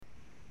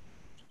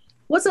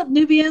What's up,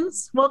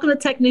 Nubians? Welcome to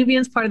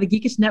techn00bians, part of the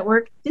Geekish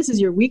Network. This is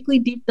your weekly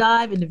deep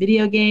dive into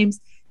video games,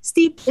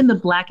 steeped in the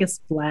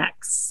blackest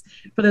blacks.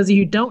 For those of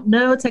you who don't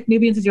know,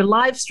 techn00bians is your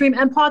live stream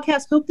and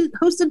podcast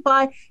hosted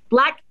by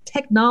Black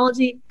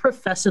technology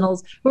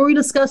professionals, where we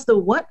discuss the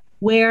what,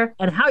 where,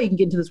 and how you can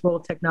get into this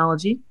world of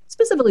technology,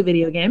 specifically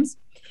video games.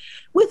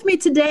 With me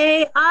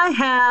today, I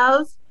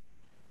have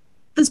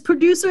this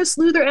producer,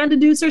 sleuther, and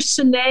deducer,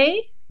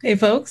 Shanae. Hey,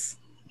 folks.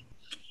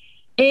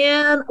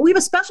 And we have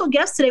a special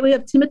guest today. We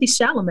have Timothy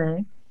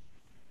Chalamet.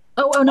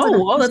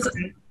 No,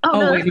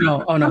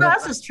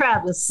 That's just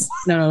Travis.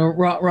 No,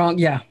 wrong.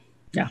 Yeah.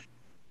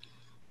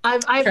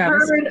 I've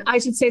heard I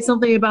should say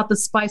something about the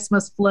spice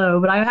must flow,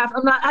 but I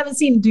haven't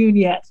seen Dune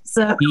yet.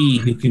 So he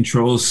who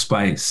controls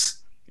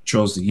spice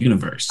controls the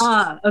universe.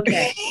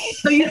 Okay.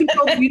 So you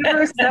control the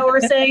universe? Is that what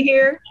we're saying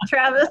here,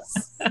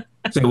 Travis?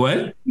 Say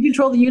what? You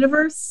control the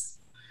universe?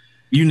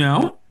 You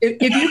know?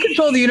 If you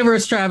control the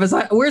universe, Travis,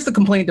 where's the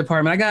complaint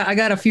department? I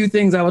got a few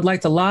things I would like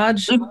to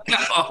lodge.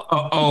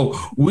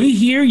 We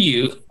hear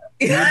you.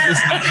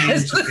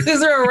 Is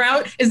there a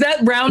round? Is that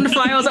round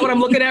file? Is that what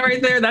I'm looking at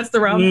right there? That's the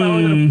round file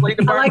in the complaint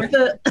department.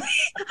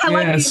 I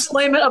like the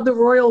employment of the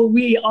royal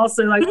we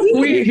also like.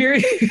 We hear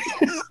you.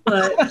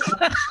 But,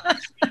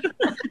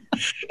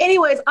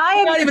 anyways, I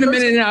am not even a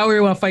minute now. We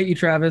want to fight you,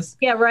 Travis.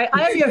 Yeah, right.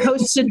 I am your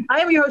host,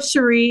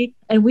 Cherie,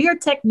 and we are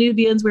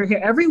techn00bians. We're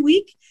here every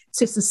week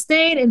to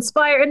sustain,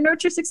 inspire, and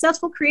nurture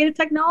successful creative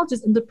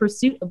technologists in the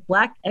pursuit of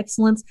Black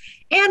excellence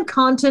and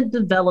content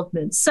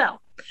development. So,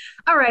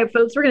 all right,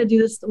 folks, we're going to do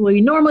this the way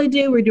we normally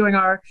do. We're doing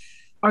our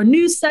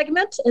news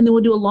segment, and then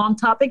we'll do a long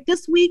topic.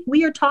 This week,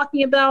 we are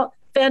talking about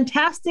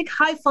fantastic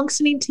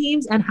high-functioning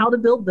teams and how to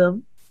build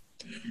them.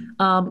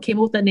 Came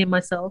up with that name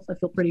myself. I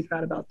feel pretty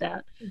proud about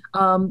that.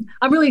 I'm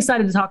really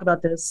excited to talk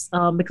about this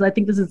because I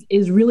think this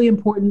is really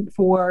important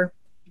for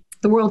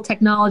the world of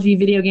technology,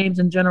 video games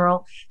in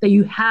general, that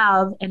you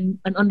have and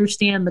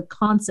understand the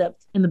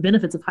concept and the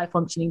benefits of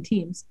high-functioning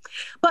teams.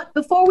 But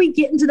before we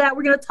get into that,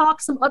 we're going to talk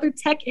some other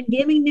tech and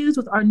gaming news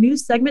with our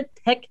news segment,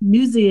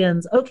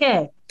 Techn00bians.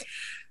 Okay,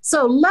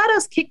 so let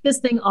us kick this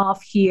thing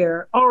off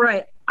here. All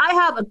right, I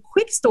have a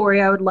quick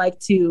story I would like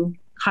to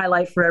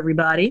highlight for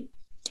everybody,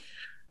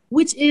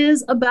 which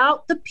is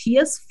about the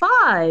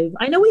PS5.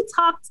 I know we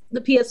talked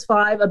the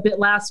PS5 a bit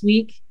last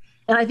week,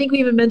 and I think we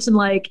even mentioned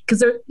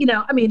because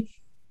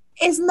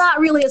it's not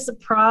really a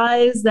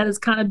surprise that it's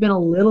kind of been a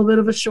little bit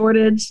of a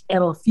shortage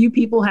and a few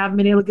people haven't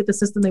been able to get the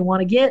system they want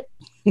to get.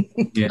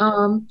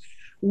 Yeah.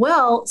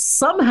 Well,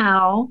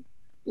 somehow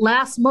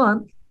last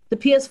month, the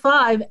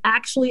PS5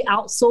 actually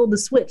outsold the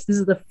Switch. This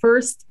is the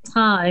first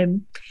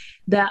time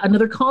that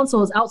another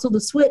console has outsold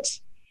the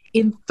Switch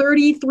in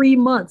 33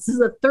 months. This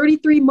is a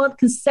 33-month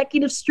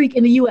consecutive streak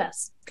in the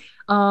US.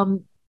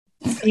 And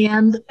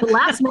the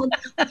last month,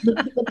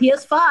 the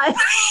PS5,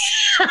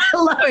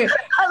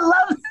 I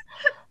love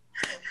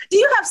Do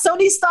you have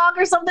Sony stock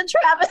or something,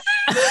 Travis?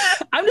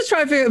 I'm just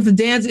trying to figure out if the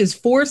dance is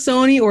for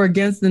Sony or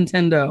against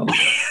Nintendo.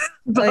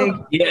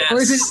 Yes.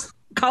 Or is it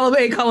column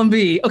A, column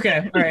B?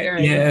 Okay, all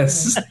right.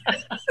 Yes.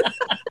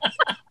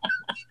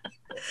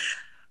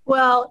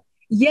 Well,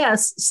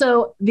 yes.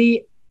 So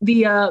the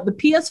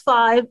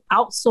PS5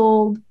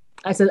 outsold.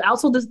 I said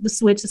outsold the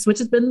Switch. The Switch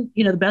has been,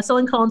 the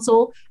best-selling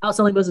console,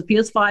 outselling both the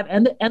PS5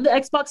 and the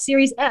Xbox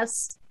Series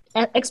X,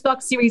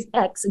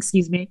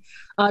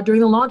 during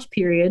the launch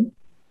period.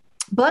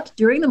 But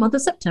during the month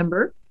of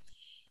September,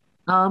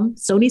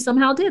 Sony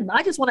somehow did.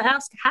 I just want to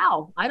ask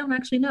how. I don't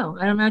actually know.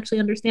 I don't actually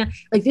understand.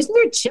 Isn't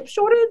there a chip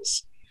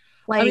shortage?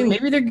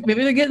 Maybe they're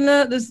getting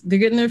they're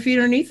getting their feet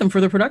underneath them for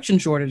the production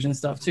shortage and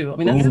stuff too.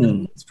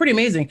 It's pretty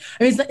amazing.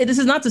 This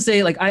is not to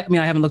say I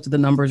haven't looked at the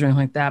numbers or anything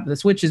like that, but the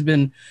Switch hasn't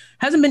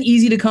been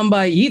easy to come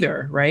by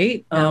either,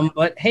 right? Yeah.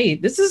 But hey,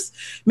 this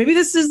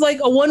is like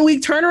a 1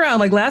 week turnaround.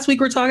 Like last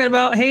week we're talking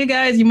about, hey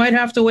guys, you might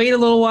have to wait a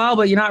little while,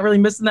 but you're not really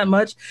missing that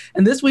much.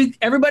 And this week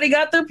everybody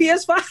got their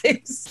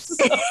PS5s.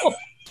 So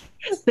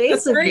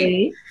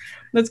basically,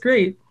 that's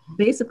great.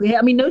 Basically,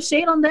 no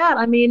shade on that.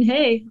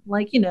 Hey,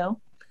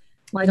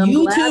 I'm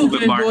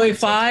YouTube enjoy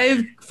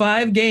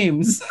five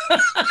games.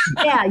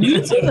 Yeah,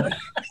 YouTube.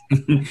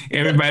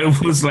 Everybody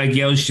was like,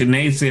 "Yo,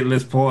 Shanae said,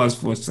 let's pause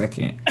for a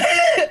second."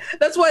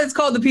 That's why it's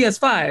called the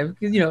PS5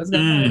 because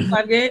it's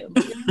got 5 games.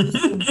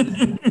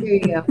 There you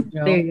go.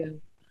 There you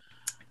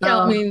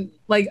go.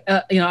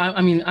 Yeah,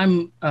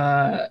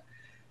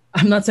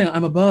 I'm not saying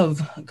I'm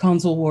above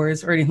console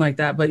wars or anything like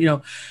that, but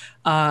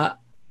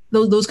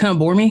those kind of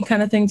bore me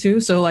kind of thing too.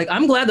 So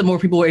I'm glad that more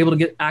people were able to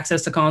get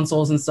access to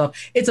consoles and stuff.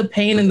 It's a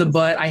pain in the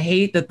butt. I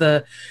hate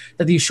that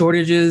these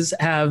shortages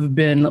have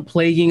been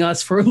plaguing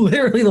us for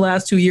literally the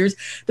last 2 years.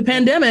 The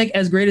pandemic,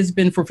 as great as it's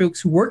been for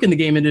folks who work in the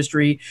game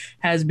industry,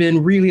 has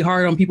been really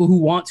hard on people who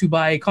want to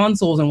buy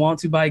consoles and want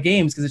to buy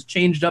games because it's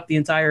changed up the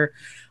entire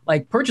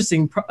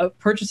purchasing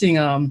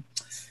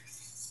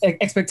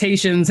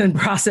expectations and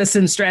process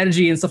and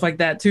strategy and stuff like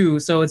that too.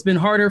 So it's been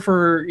harder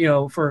for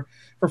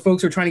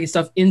folks who are trying to get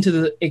stuff into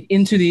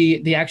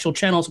the actual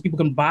channel so people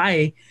can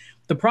buy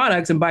the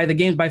products and buy the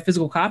games, buy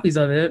physical copies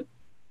of it.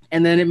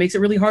 and then it makes it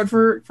really hard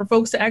for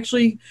folks to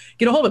actually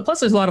get a hold of it. Plus,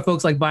 there's a lot of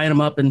folks like buying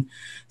them up and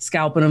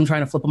scalping them,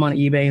 trying to flip them on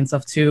eBay and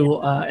stuff too,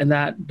 and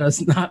that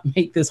does not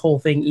make this whole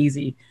thing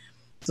easy.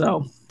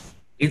 So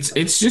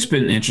it's just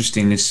been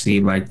interesting to see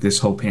like this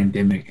whole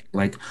pandemic,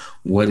 like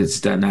what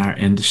it's done to our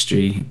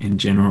industry in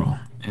general,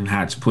 and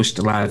how it's pushed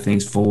a lot of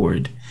things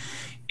forward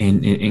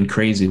in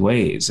crazy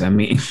ways. I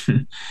mean,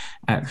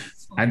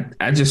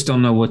 I just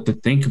don't know what to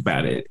think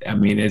about it. I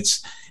mean,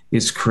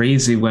 it's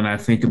crazy when I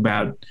think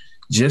about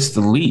just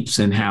the leaps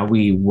in how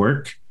we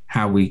work,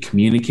 how we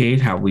communicate,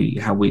 how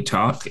we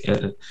talk.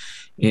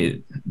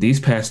 These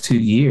past 2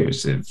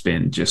 years have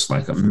been just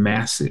like a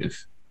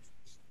massive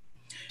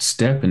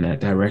step in that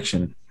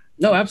direction.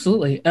 No,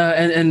 absolutely.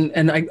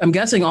 And I'm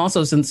guessing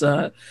also since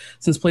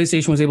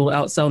PlayStation was able to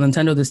outsell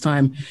Nintendo this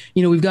time,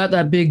 we've got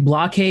that big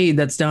blockade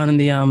that's down in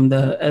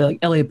the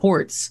LA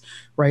ports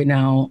right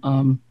now.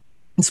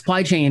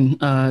 Supply chain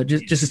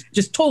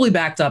just totally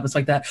backed up. It's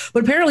like that.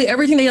 But apparently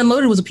everything they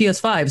unloaded was a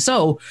PS5.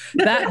 So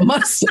that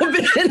must have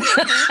been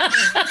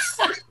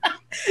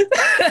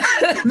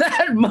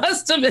that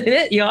must have been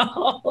it,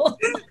 y'all.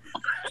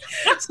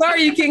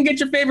 Sorry, you can't get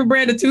your favorite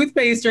brand of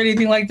toothpaste or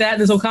anything like that.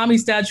 This Okami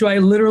statue I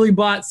literally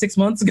bought 6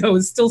 months ago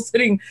is still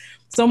sitting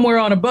somewhere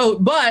on a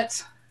boat,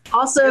 but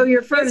also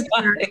your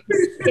furniture.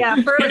 Yeah,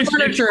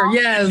 furniture.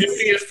 Yes.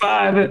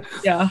 PS5.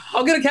 Yeah,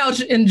 I'll get a couch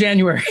in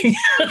January.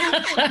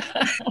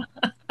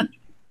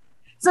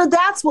 So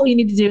that's what you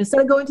need to do. Instead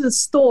of going to the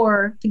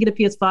store to get a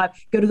PS5,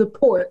 go to the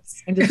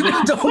ports and just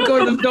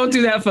don't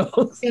do that,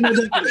 folks.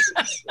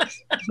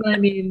 But I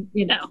mean,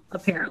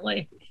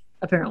 apparently.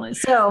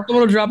 So I'm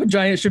gonna drop a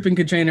giant shipping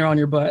container on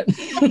your butt.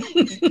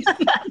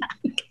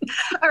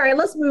 All right,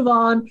 let's move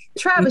on.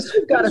 Travis,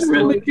 you've got a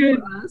story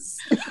for us.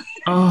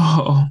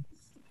 Oh,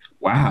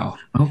 wow.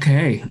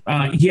 Okay.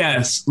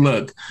 Yes.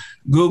 Look,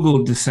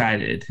 Google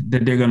decided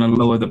that they're going to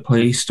lower the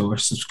Play Store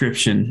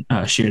subscription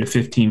share to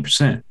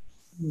 15%.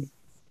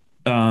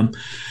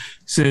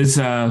 Says,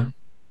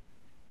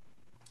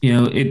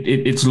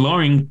 it's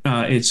lowering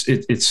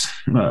its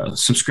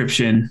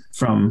subscription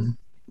from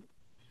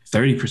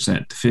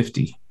 30% to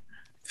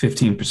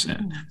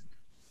 15%.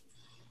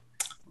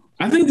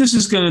 I think this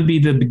is going to be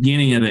the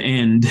beginning of the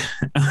end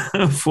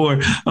for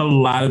a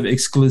lot of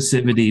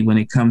exclusivity when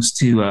it comes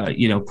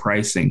to,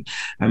 pricing.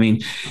 I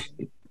mean,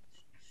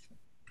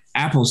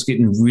 Apple's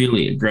getting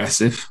really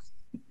aggressive,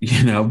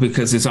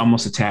 because it's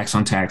almost a tax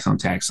on tax on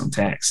tax on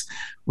tax,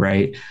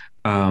 right?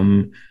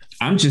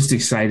 I'm just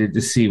excited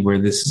to see where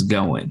this is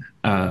going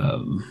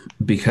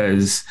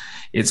because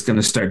it's going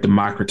to start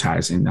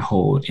democratizing the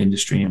whole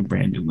industry in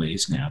brand new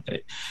ways now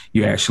that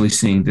you're actually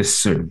seeing this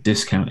sort of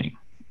discounting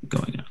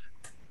going on.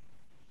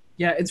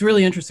 Yeah, it's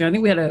really interesting. I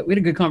think we had a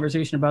good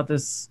conversation about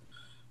this.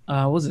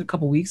 Was it a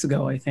couple weeks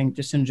ago? I think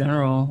just in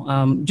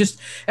general, just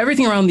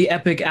everything around the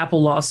Epic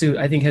Apple lawsuit,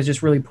 I think has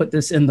just really put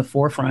this in the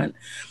forefront.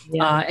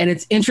 Yeah. And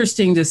it's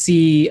interesting to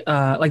see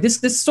like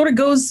this sort of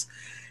goes.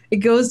 It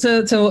goes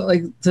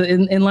to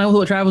in line with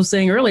what Travis was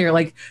saying earlier.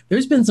 Like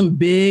there's been some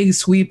big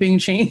sweeping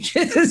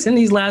changes in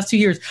these last 2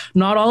 years.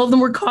 Not all of them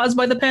were caused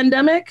by the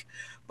pandemic,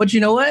 but you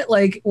know what?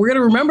 Like we're going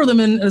to remember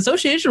them in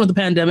association with the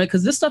pandemic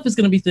because this stuff is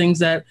going to be things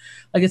that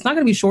like it's not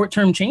going to be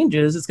short-term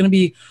changes. It's going to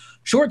be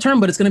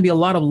short-term, but it's going to be a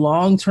lot of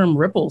long-term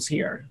ripples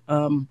here.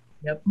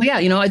 Yep. But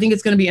yeah, I think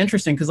it's going to be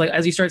interesting because like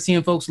as you start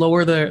seeing folks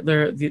lower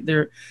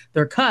their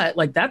cut,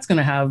 like that's going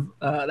to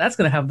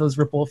have those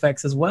ripple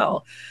effects as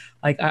well.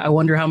 Like I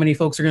wonder how many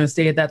folks are going to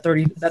stay at that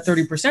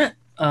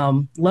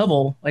 30%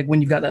 level, like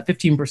when you've got that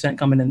 15%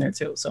 coming in there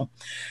too. So,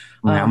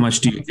 how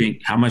much do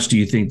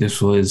you think this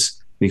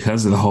was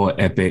because of the whole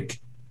Epic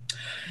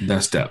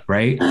dust up,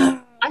 right?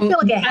 I feel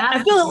like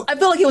I feel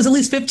like it was at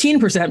least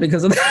 15%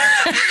 because of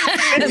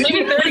that.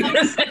 Maybe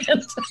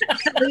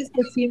 30%. At least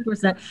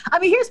 15%. I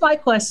mean, here's my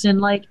question.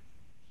 Like,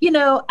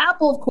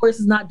 Apple, of course,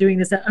 is not doing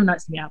this. I'm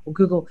not saying Apple,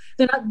 Google.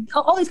 They're not.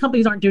 All these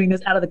companies aren't doing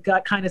this out of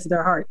the kindness of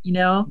their heart.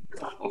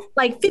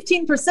 Like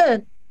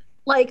 15%.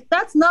 Like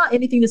that's not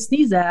anything to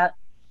sneeze at.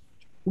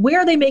 Where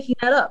are they making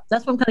that up?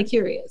 That's what I'm kind of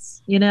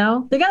curious. They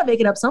got to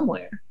make it up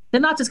somewhere.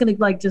 They're not just going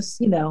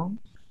to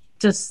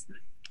just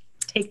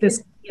take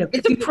this.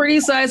 It's a pretty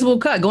sizable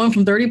cut, going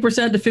from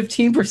 30% to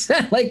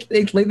 15%. Like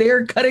they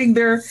are cutting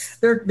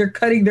they're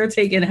cutting their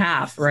take in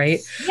half, right?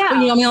 Yeah.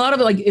 But, a lot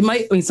of it, like it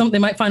might. I mean, they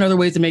might find other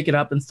ways to make it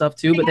up and stuff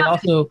too. But they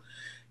also,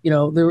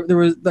 there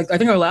was like I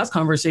think our last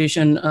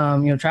conversation,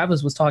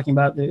 Travis was talking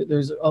about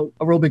there's a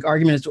real big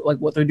argument as to like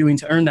what they're doing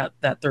to earn that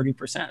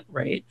 30%,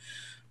 right?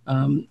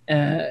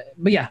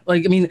 But yeah,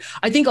 like, I mean,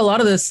 I think a lot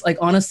of this, like,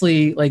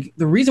 honestly, like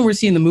the reason we're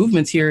seeing the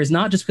movements here is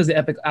not just because of the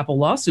Epic Apple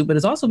lawsuit, but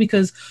it's also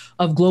because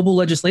of global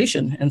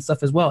legislation and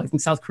stuff as well. I think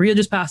South Korea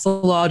just passed a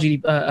law.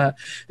 The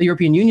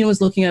European Union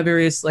was looking at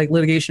various like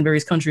litigation,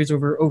 various countries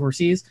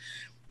overseas.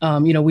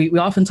 We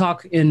often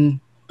talk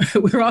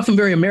we're often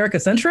very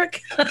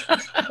America-centric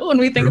when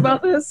we think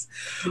about this,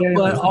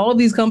 but all of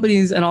these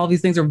companies and all of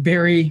these things are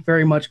very,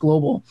 very much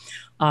global,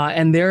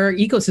 and their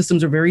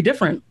ecosystems are very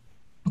different.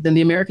 than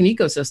the American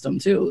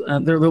ecosystem too.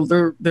 Their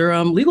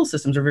legal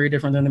systems are very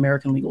different than the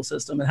American legal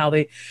system, and how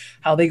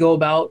they go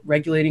about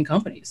regulating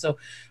companies. So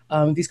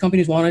these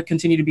companies want to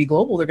continue to be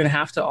global. They're going to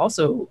have to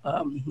also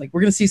we're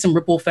going to see some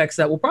ripple effects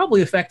that will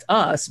probably affect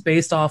us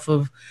based off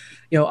of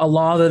a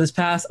law that has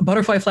passed. A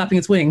butterfly flapping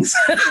its wings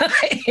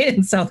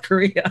in South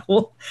Korea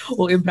will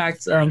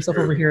impact stuff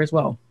over here as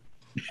well.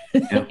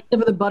 Yeah.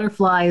 The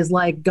butterfly is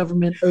like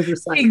government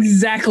oversight.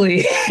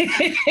 Exactly.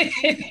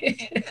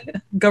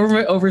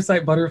 Government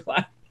oversight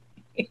butterfly.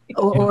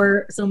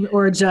 or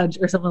a judge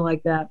or something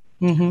like that.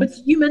 Mm-hmm. But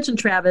you mentioned,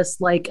 Travis,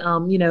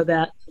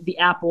 that the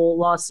Apple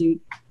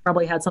lawsuit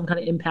probably had some kind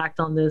of impact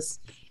on this.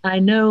 And I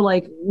know,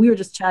 we were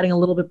just chatting a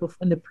little bit before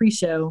in the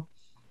pre-show.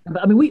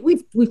 But I mean,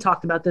 we've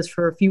talked about this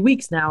for a few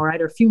weeks now,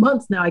 right? Or a few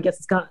months now, I guess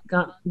it's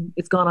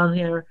gone on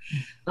here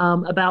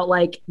about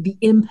the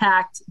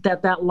impact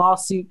that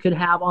lawsuit could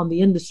have on the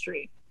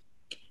industry.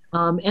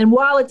 And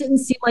while it didn't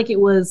seem like it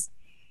was,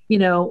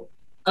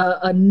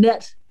 a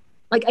net,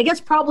 I guess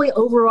probably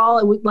overall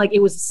it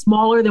was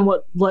smaller than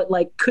what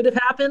could have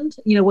happened.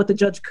 What the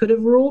judge could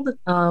have ruled.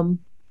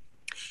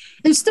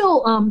 There's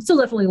still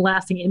definitely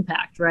lasting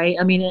impact, right?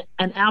 I mean,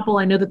 and Apple,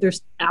 I know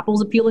that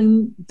Apple's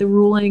appealing the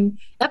ruling.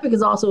 Epic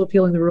is also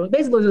appealing the ruling.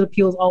 Basically, there's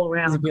appeals all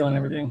around. It's appealing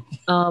everything.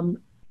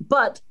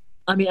 But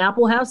I mean,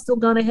 Apple has still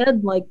gone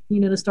ahead,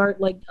 to start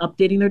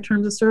updating their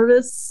terms of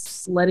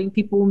service, letting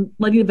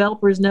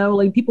developers know,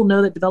 letting people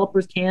know that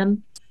developers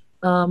can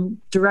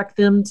direct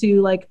them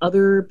to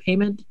other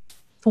payment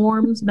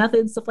forms,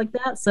 methods, stuff like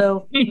that.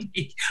 So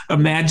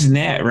imagine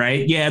that,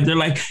 right? Yeah, they're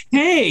like,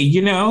 hey,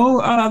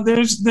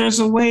 there's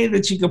a way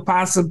that you could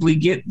possibly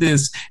get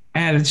this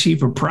at a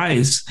cheaper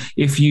price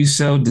if you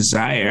so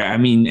desire. I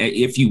mean,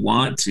 if you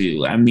want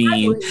to. I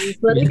mean,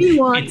 but if you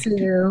want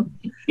to.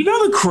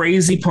 The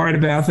crazy part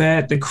about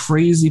that,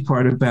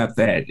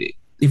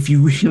 if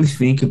you really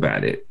think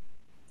about it,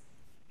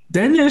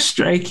 doesn't that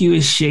strike you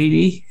as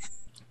shady?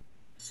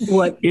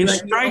 What it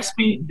strikes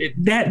me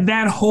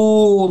that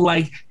whole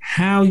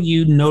how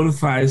you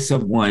notify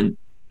someone,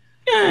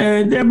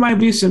 there might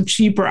be some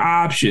cheaper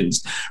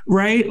options,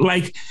 right?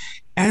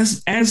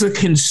 As a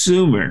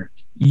consumer,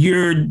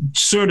 you're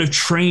sort of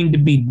trained to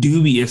be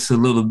dubious a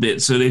little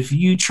bit. So if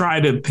you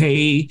try to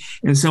pay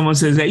and someone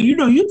says that you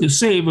can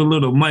save a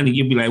little money,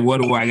 you'll be like,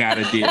 what do I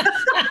gotta do?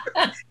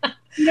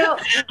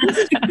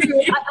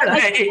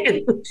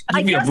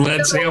 Give me a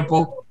blood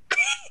sample.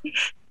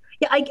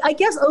 Yeah, I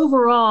guess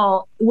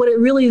overall, what it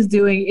really is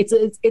doing,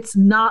 it's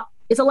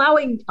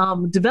allowing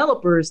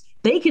developers,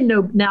 they can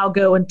now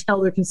go and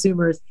tell their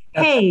consumers,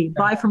 hey,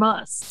 buy from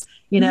us.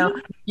 Yeah,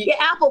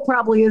 Apple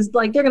probably is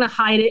they're going to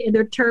hide it in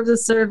their terms of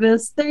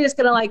service. They're just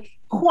going to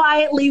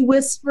quietly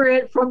whisper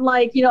it from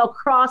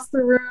across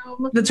the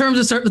room. The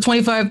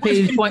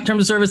 25-page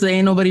terms of service that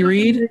ain't nobody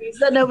read.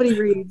 That nobody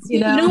reads.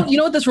 You know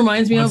what this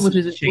reminds me of, which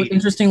is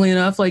interestingly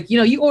enough,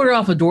 you order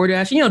off a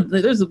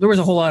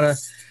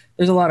DoorDash.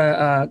 There's a lot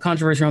of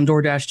controversy around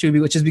DoorDash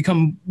too, which has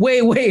become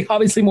way, way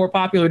obviously more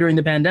popular during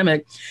the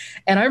pandemic.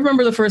 And I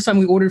remember the first time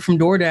we ordered from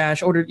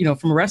DoorDash,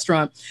 from a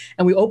restaurant,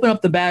 and we open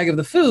up the bag of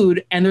the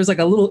food and there's a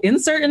little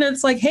insert and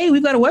it's hey,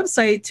 we've got a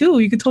website too.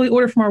 You could totally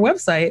order from our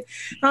website.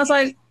 And I was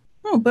like,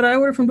 oh, but I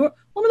ordered from Let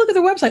me look at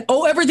their website.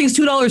 Oh, everything's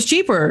 $2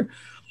 cheaper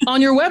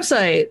on your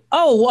website.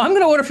 Oh, well, I'm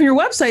going to order from your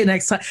website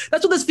next time.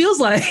 That's what this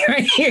feels like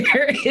right here.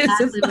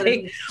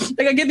 It's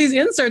I get these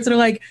inserts and they're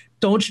like,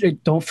 don't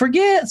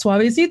forget,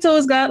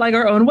 Suavecito's got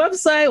our own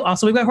website.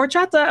 Also, we've got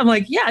horchata. I'm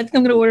like, yeah, I think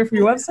I'm going to order from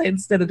your website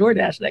instead of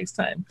DoorDash next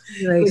time.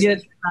 We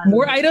get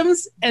more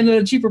items and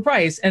a cheaper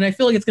price. And I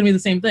feel like it's going to be the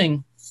same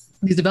thing.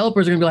 These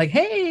developers are going to be like,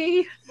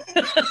 hey,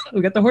 we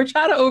got the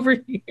horchata over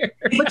here.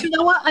 But you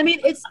know what? I mean,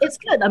 it's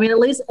good. I mean, at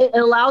least it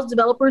allows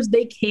developers,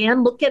 they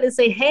can look at it and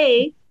say,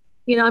 hey,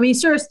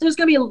 sure, there's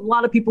going to be a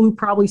lot of people who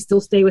probably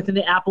still stay within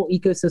the Apple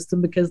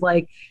ecosystem because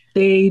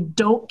they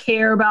don't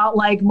care about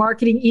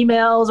marketing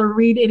emails or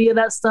read any of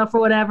that stuff or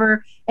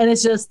whatever. And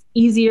it's just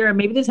easier. And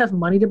maybe they just have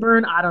money to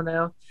burn. I don't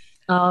know.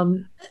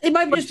 It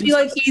might just be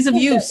ease of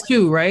use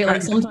too,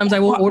 right? Sometimes I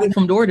will order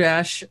from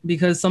DoorDash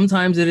because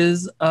sometimes it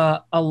is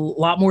a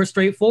lot more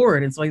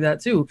straightforward. It's like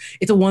that too.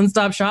 It's a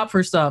one-stop shop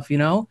for stuff,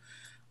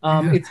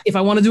 It's, if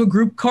I want to do a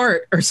group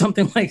cart or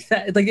something like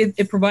that,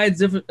 it provides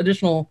different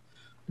additional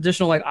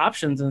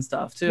options and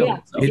stuff too.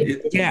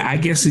 Yeah. I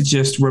guess it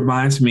just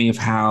reminds me of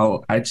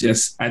how I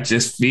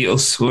just feel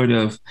sort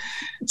of,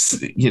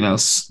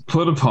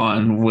 put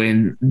upon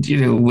when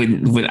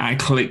I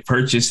click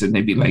purchase and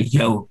they be like,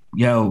 yo.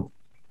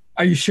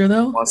 Are you sure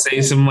though? I'll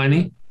save some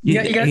money.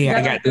 Yeah, I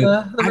got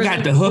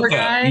the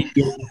hookup.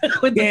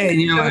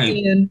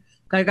 And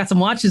I got some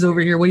watches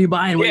over here. What are you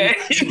buying? Right.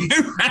 Can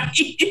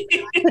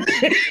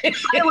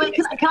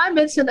I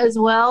mention as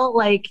well,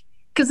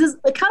 because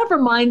it kind of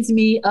reminds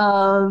me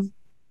of,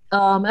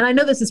 and I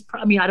know this is,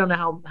 I don't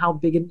know how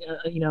big an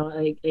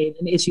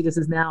issue this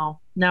is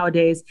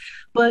nowadays,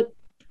 but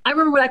I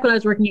remember back when I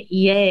was working at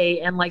EA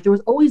and there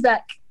was always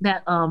that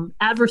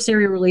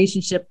adversarial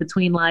relationship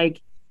between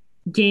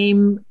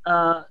game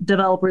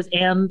developers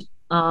and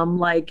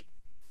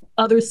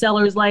other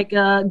sellers like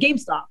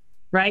GameStop.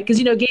 right?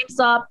 Because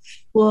GameStop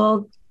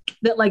will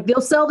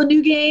they'll sell the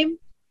new game,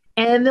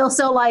 and they'll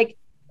sell like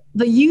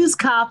the used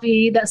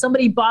copy that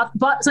somebody bought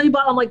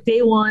on like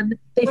day one.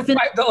 They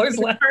finished $5 less.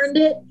 Returned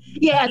it.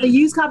 Yeah, the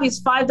used copy is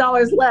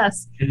 $5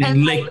 less. And they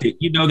licked it.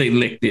 They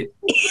licked it.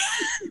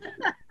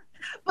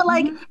 But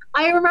like,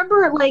 I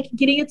remember like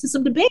getting into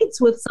some debates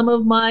with some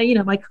of my,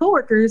 my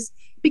coworkers,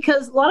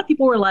 because a lot of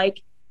people were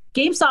like,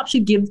 GameStop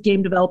should give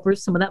game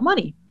developers some of that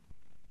money.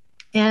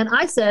 And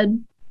I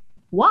said,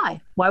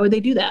 why? Why would they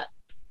do that?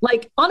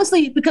 Like,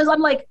 honestly, because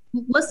I'm like,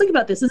 let's think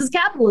about this. This is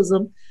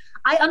capitalism.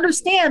 I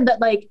understand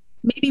that like,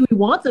 maybe we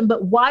want them,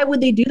 but why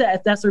would they do that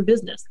if that's their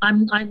business?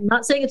 I'm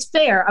not saying it's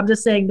fair. I'm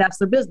just saying that's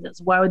their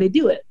business. Why would they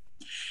do it?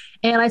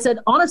 And I said,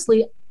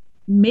 honestly,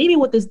 maybe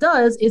what this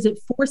does is it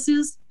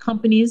forces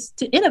companies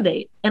to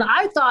innovate. And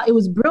I thought it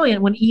was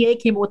brilliant when EA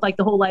came up with like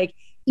the whole like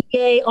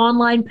EA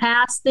online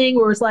pass thing,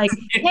 where it's like,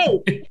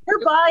 hey,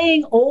 you're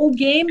buying old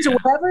games or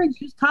whatever,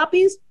 used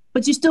copies,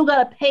 but you still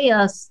got to pay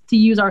us to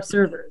use our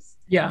servers.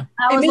 Yeah,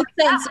 I was it like,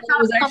 made sense. It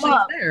was actually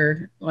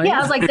fair. Like, yeah, I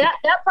was like, that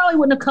probably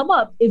wouldn't have come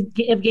up if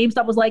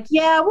GameStop was like,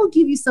 yeah, we'll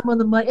give you some of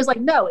the money. It's like,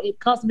 no, it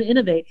costs them to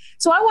innovate.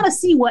 So I want to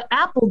see what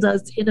Apple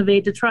does to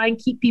innovate, to try and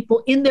keep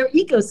people in their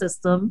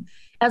ecosystem,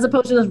 as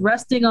opposed to just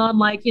resting on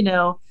like,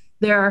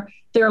 their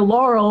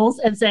laurels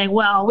and saying,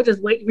 well,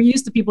 we're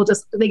used to people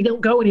just, they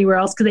don't go anywhere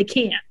else because they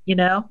can't,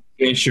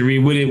 And Cherie,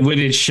 would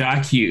it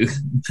shock you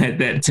that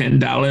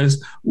 $10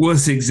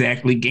 was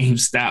exactly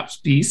GameStop's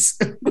piece?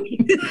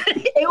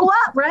 It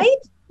was,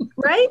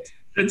 right?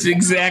 That's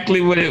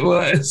exactly what it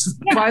was.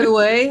 By the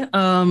way,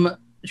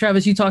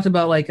 Travis, you talked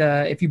about like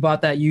if you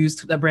bought that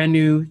brand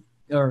new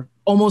or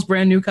almost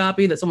brand new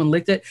copy that someone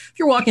licked it. If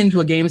you're walking into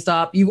a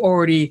GameStop, you've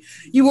already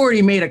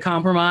made a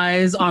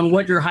compromise on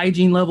what your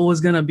hygiene level is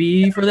going to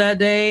be for that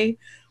day.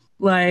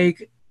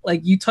 Like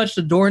you touched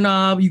a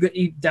doorknob,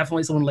 you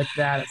definitely someone licked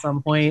that at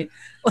some point.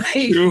 Like,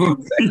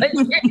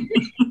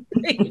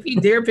 if you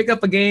dare pick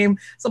up a game,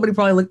 somebody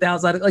probably licked the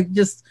outside. Like,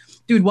 just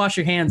dude, wash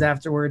your hands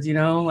afterwards.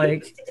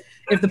 Like,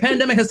 if the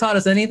pandemic has taught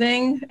us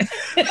anything,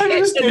 I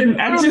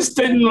just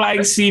didn't like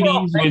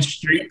CDs with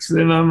streaks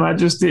in them. I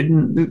just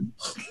didn't.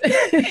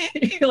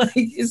 Like,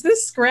 is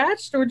this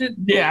scratched or did?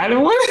 Yeah,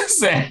 what is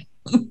that?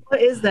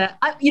 What is that?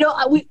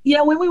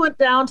 When we went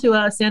down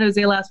to San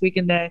Jose last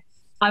weekend day,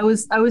 I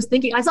was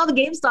thinking, I saw the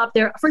GameStop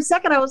there. For a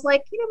second, I was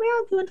like, maybe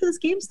I'll go into this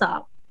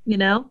GameStop.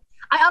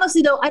 I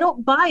honestly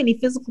don't buy any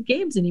physical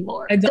games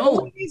anymore. I don't. The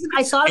only reason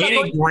I thought about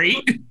Ain't it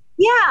great?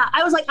 Yeah,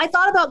 I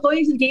thought about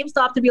going to the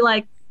GameStop to be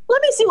like,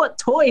 let me see what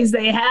toys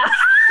they have.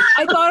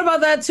 I thought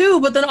about that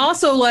too, but then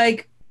also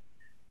like,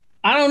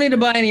 I don't need to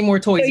buy any more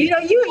toys.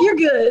 You're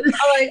good.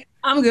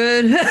 I'm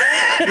good.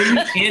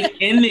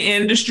 in the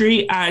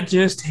industry, I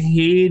just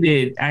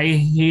hated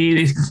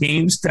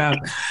GameStop.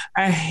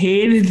 I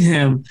hated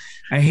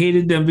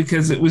them.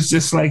 Because it was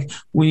just like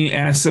when you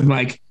ask them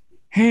like,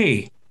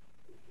 hey,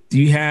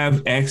 do you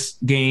have X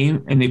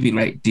game? And they'd be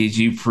like, did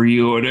you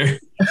pre-order?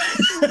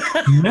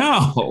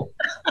 No,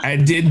 I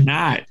did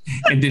not.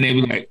 And then they'd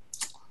be like,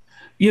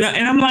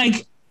 and I'm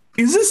like,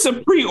 is this a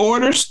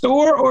pre-order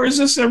store or is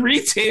this a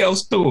retail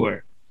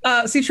store?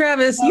 See,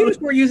 Travis, you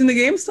just were using the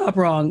GameStop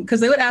wrong,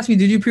 because they would ask me,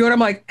 did you pre-order? I'm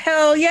like,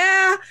 hell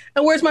yeah.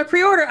 And where's my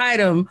pre-order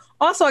item?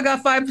 Also, I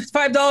got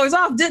 $5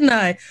 off, didn't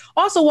I?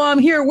 Also, while I'm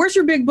here, where's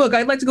your big book?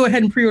 I'd like to go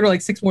ahead and pre-order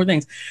like 6 more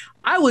things.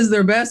 I was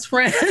their best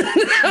friend.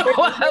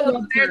 I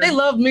was there. They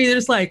loved me. They're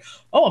just like,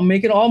 oh, I'm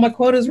making all my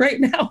quotas right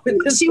now.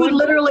 She would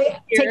literally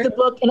take the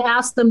book and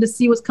ask them to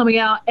see what's coming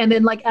out. And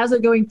then like, as they're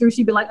going through,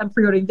 she'd be like, I'm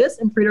pre-ordering this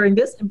and pre-ordering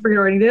this and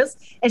pre-ordering this.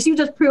 And she would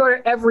just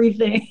pre-order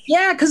everything.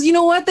 Yeah. Cause you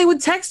know what? They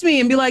would text me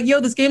and be like, yo,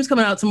 this game's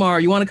coming out tomorrow.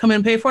 You want to come in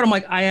and pay for it? I'm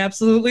like, I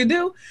absolutely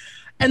do.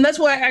 And that's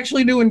what I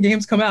actually do when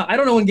games come out. I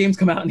don't know when games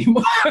come out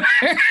anymore.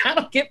 I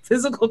don't get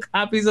physical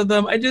copies of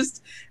them. I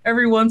just,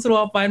 every once in a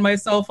while, find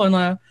myself on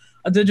a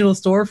digital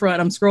storefront.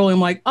 I'm scrolling,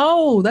 I'm like,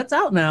 oh, that's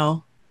out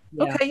now.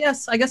 Yeah. Okay,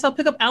 yes, I guess I'll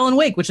pick up Alan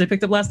Wake, which I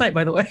picked up last night,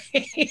 by the way.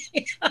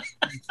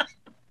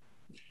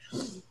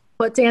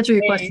 But to answer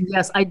your question,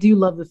 yes, I do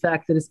love the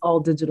fact that it's all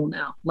digital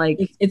now. Like,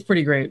 it's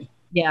pretty great.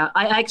 Yeah,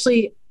 I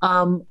actually,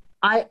 when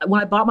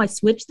I bought my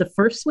Switch, the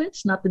first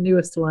Switch, not the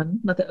newest one,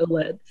 not the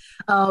OLED,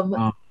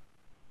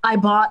 I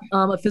bought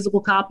a physical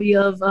copy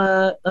of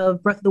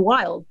Breath of the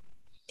Wild.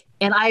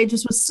 And I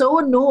just was so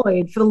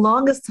annoyed for the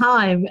longest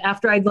time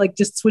after I'd like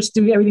just switched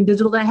to everything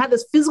digital that I had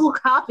this physical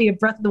copy of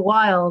Breath of the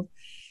Wild.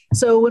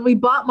 So when we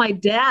bought my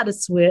dad a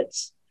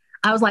Switch,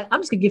 I was like, I'm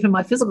just gonna give him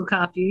my physical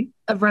copy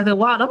of Breath of the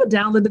Wild. I'm gonna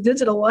download the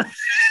digital one.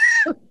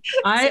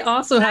 I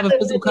also have a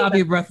physical copy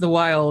of Breath of the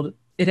Wild.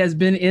 It has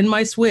been in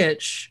my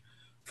Switch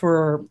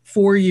for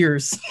 4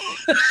 years.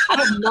 I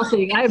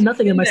have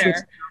nothing in my Switch.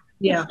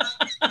 Yeah.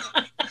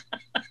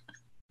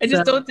 I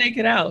just don't take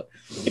it out.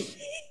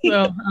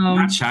 So,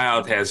 my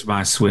child has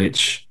my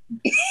Switch,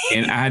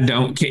 and I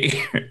don't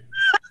care.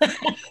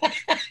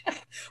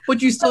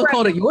 But you still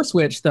called it your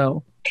Switch,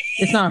 though.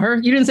 It's not her.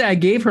 You didn't say I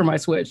gave her my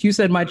Switch. You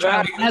said my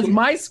child has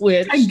my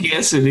Switch. I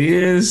guess it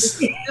is.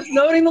 Just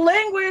noting the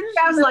language.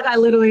 I was like, I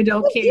literally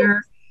don't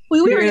care.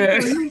 we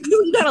already,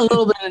 you got a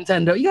little bit of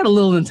Nintendo. You got a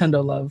little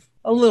Nintendo love.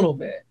 A little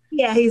bit.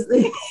 Yeah, he's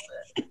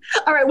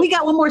all right. We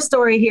got one more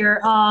story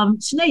here.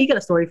 Shanae, you got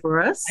a story for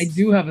us? I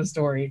do have a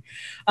story.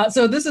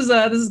 So this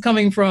is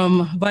coming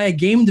from by a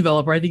game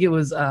developer. I think it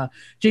was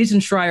Jason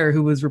Schreier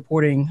who was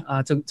reporting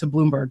to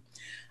Bloomberg.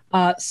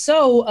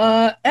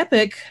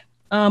 Epic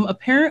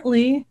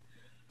apparently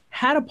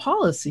had a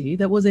policy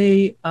that was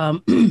a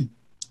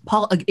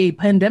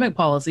pandemic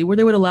policy where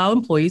they would allow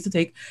employees to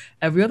take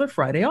every other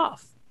Friday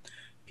off.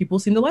 People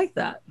seem to like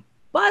that,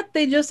 but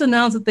they just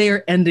announced that they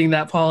are ending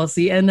that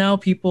policy, and now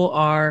people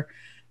are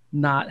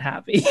not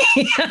happy.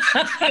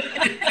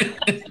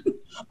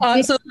 When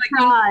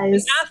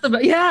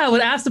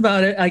asked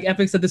about it, like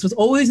Epic said, this was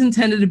always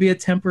intended to be a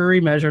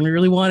temporary measure, and we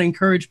really want to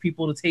encourage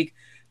people to take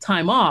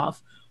time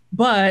off.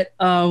 But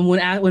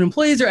when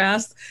employees are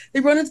asked, they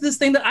run into this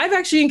thing that I've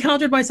actually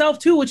encountered myself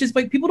too, which is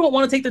like people don't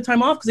want to take their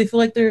time off because they feel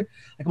like they're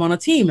like, I'm on a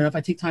team, and if I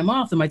take time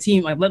off, then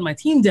I've let my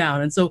team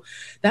down, and so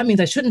that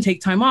means I shouldn't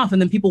take time off.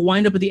 And then people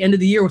wind up at the end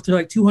of the year with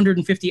like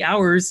 250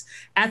 hours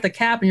at the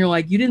cap, and you're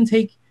like, you didn't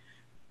take.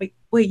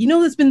 Wait,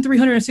 it's been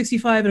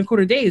 365 and a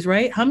quarter days,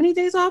 right? How many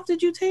days off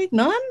did you take?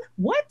 None?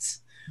 What?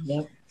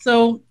 Yep.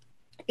 So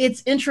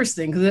it's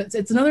interesting because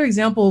it's another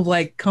example of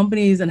like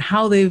companies and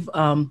how they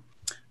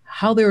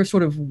were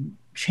sort of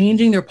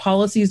changing their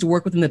policies to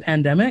work within the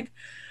pandemic.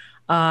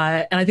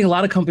 And I think a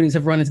lot of companies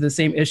have run into the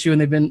same issue,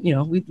 and they've been,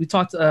 we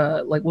talked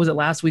was it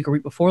last week or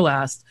week before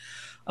last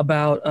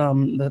about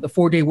the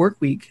 4-day work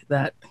week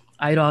that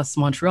IDOS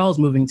Montreal is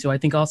moving to. I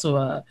think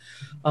also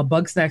a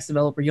Bugsnax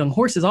developer, Young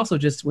Horses, also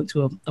just went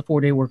to a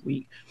 4-day work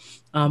week.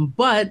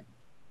 But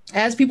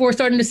as people are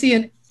starting to see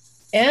an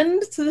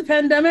end to the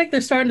pandemic,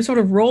 they're starting to sort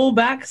of roll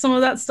back some of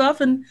that stuff.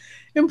 And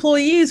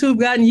employees who've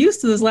gotten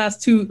used to this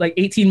last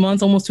 18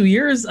 months, almost 2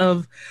 years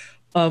of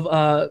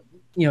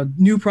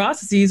new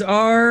processes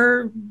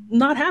are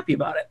not happy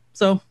about it.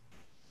 So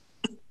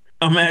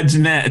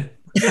imagine that.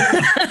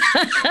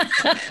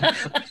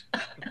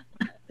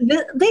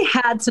 They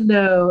had to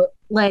know,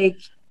 it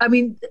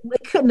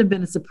couldn't have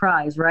been a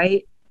surprise,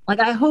 right? Like,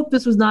 I hope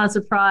this was not a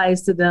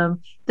surprise to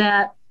them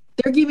that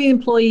they're giving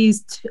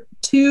employees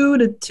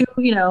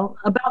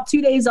about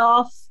 2 days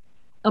off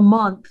a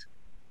month,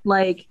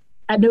 like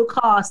at no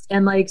cost.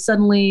 And like,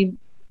 suddenly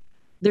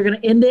they're going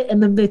to end it.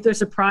 And then they're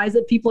surprised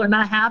that people are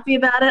not happy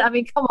about it. I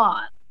mean, come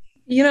on.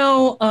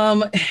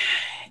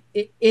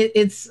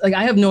 It's like,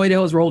 I have no idea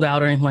how it was rolled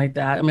out or anything like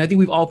that. I mean, I think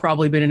we've all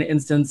probably been in an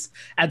instance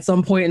at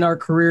some point in our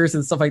careers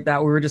and stuff like that,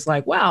 where we were just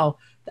like, wow,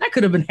 that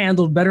could have been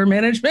handled better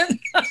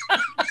management.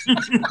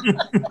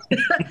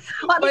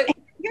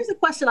 Here's a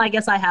question I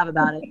guess I have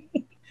about it.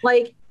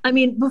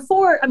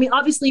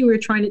 Obviously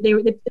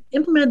they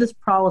implemented this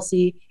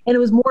policy, and it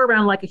was more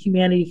around like a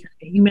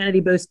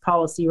humanity-based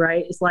policy,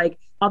 right? It's like,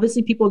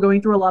 obviously people are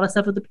going through a lot of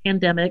stuff with the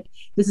pandemic.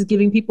 This is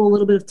giving people a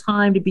little bit of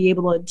time to be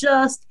able to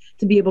adjust,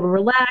 to be able to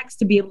relax,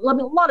 a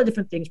lot of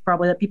different things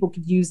probably that people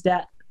could use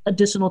that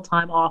additional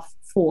time off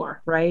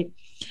for, right?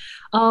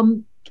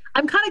 I'm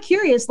kind of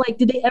curious,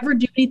 did they ever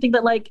do anything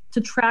that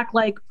to track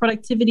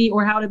productivity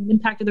or how it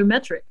impacted their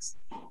metrics,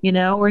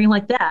 or anything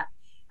like that?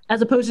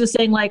 As opposed to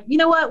saying you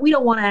know what, we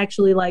don't want to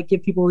actually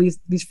give people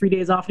these free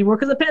days off anymore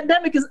because the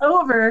pandemic is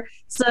over.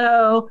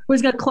 So we're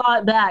just going to claw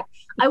it back.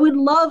 I would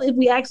love if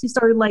we actually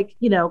started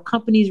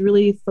companies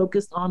really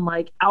focused on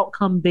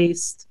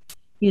outcome-based,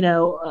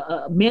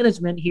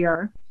 management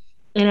here.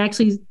 And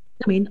actually,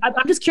 I'm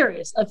just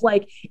curious of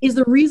is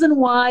the reason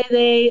why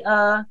they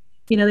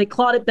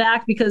clawed it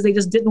back because they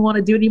just didn't want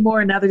to do it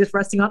anymore, and now they're just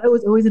resting on it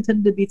was always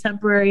intended to be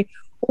temporary,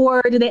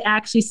 or do they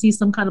actually see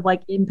some kind of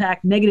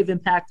negative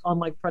impact on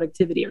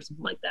productivity or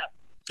something like that?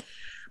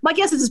 My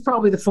guess is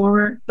probably the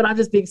former, but I'm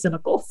just being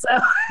cynical. So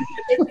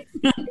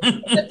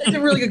it's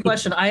a really good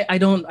question. I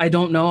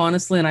don't know,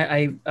 honestly, and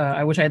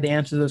I wish I had the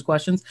answer to those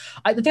questions.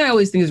 The thing I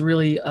always think is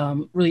really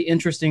really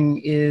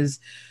interesting is,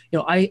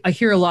 I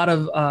hear a lot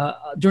of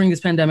during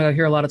this pandemic, I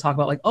hear a lot of talk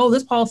about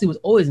this policy was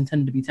always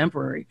intended to be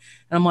temporary,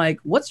 and I'm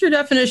like, what's your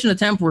definition of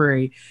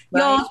temporary?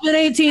 Right. Y'all, it's been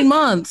 18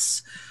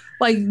 months.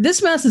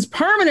 This mess is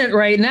permanent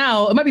right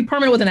now. It might be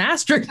permanent with an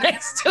asterisk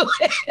next to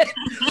it,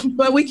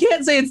 but we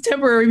can't say it's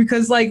temporary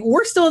because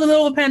we're still in the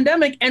middle of a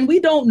pandemic and we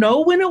don't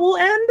know when it will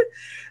end.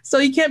 So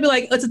you can't be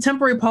it's a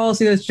temporary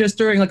policy that's just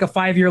during a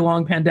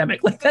 5-year-long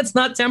pandemic. That's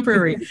not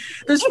temporary.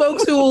 There's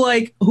folks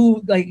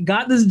who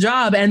got this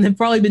job and have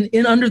probably been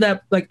under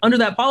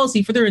that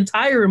policy for their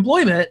entire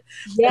employment.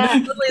 Yeah.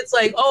 And it's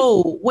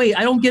oh wait,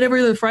 I don't get every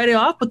other Friday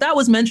off, but that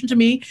was mentioned to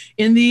me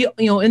in the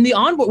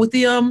onboard with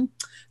the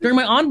during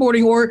my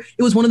onboarding, or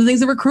it was one of the things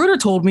the recruiter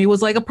told me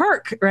was a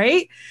perk,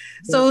 right?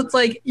 Yeah. So it's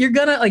you're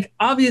gonna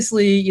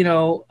obviously,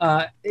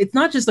 it's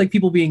not just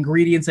people being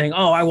greedy and saying,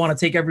 oh, I want to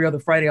take every other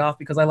Friday off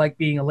because I like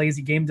being a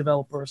lazy game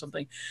developer or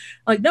something.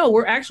 No,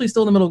 we're actually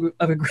still in the middle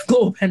of a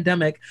global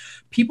pandemic.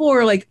 People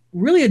are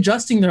really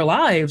adjusting their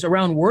lives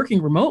around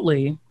working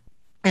remotely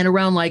and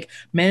around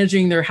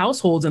managing their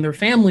households and their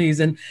families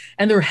and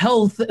their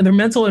health and their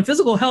mental and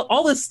physical health,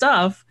 all this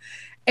stuff.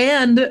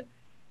 And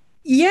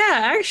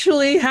Yeah,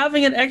 actually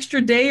having an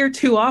extra day or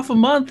two off a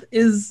month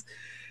is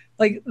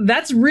like,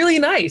 that's really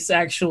nice.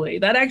 Actually,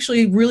 that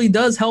actually really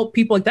does help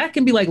people. Like that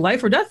can be like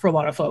life or death for a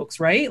lot of folks,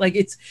 right? Like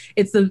it's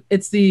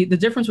the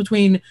difference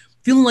between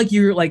feeling like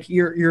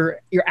you're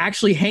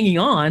actually hanging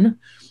on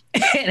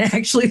and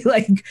actually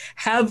like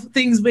have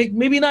things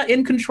maybe not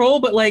in control,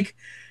 but like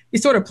you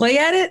sort of play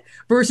at it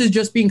versus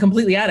just being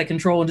completely out of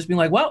control and just being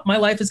like, well, my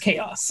life is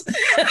chaos.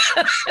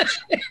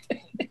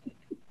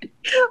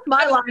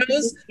 My life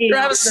Travis, is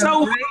chaos,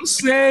 so right? well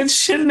said,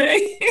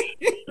 Shanae.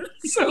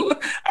 So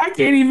I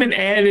can't even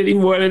add any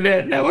more to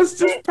that. That was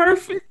just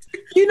perfect.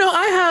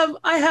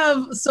 I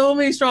have so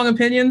many strong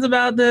opinions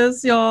about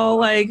this, y'all.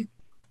 Like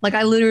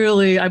I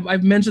literally,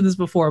 I've mentioned this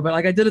before, but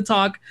like I did a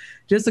talk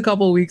just a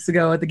couple of weeks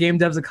ago at the Game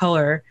Devs of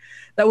Color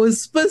that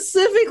was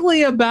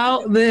specifically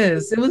about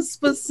this. It was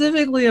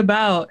specifically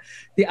about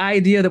the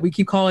idea that we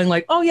keep calling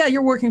like, oh yeah,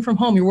 you're working from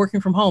home. You're working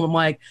from home. I'm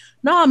like,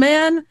 nah,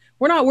 man,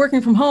 we're not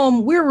working from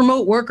home. We're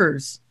remote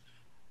workers.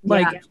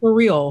 Like, Yeah. for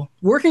real,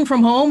 working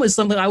from home is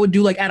something I would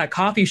do like at a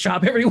coffee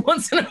shop every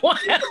once in a while.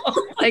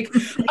 Like,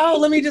 oh,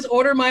 let me just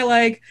order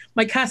my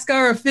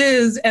Cascara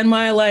Fizz and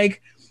my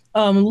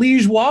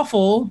Liege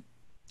waffle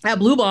at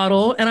Blue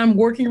Bottle, and I'm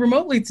working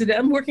remotely today.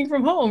 I'm working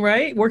from home,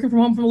 right? Working from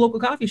home from a local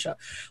coffee shop.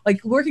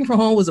 Like, working from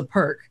home was a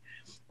perk.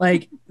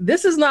 Like,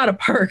 this is not a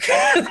perk.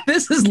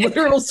 This is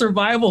literal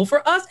survival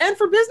for us and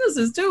for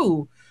businesses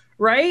too,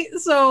 right?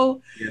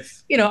 So,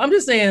 Yes. I'm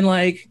just saying,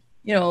 like,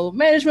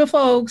 management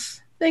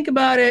folks, think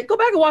about it. Go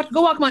back and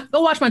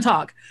watch my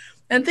talk,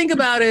 and think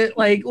about it.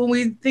 Like, when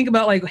we think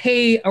about like,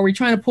 hey, are we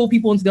trying to pull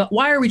people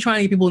why are we trying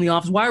to get people in the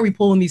office? Why are we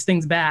pulling these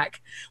things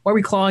back? Why are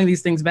we clawing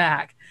these things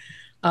back?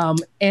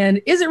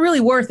 And is it really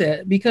worth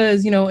it?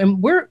 Because,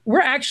 and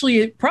we're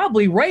actually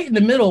probably right in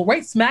the middle,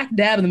 right smack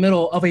dab in the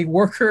middle of a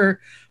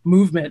worker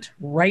movement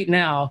right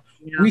now.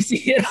 Yeah. We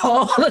see it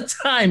all the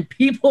time.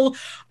 People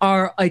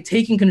are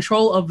taking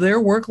control of their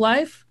work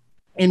life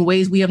in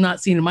ways we have not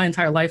seen in my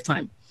entire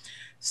lifetime.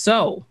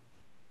 So,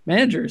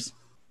 managers,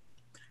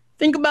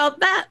 think about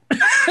that.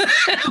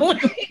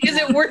 Is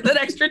it worth an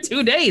extra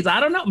 2 days?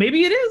 I don't know.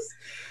 Maybe it is.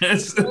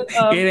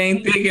 It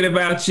ain't thinking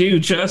about you.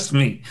 Trust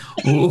me.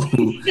 Ooh,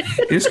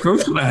 it's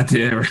crucial out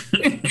there.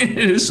 It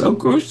is so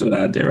crucial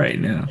out there right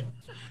now.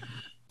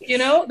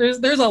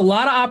 There's a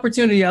lot of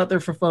opportunity out there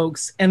for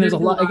folks, and there's a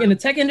lot, like, in the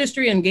tech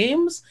industry and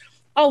games.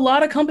 A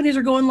lot of companies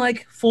are going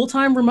like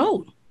full-time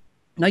remote.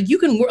 Like, you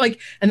can work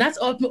and that's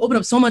open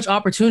up so much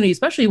opportunity,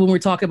 especially when we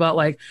talk about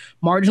like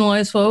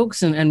marginalized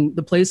folks and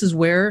the places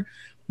where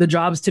the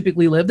jobs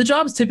typically live. The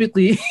jobs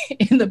typically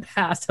in the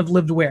past have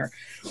lived where?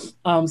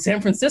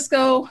 San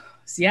Francisco,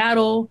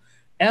 Seattle,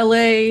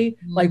 LA,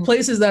 like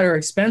places that are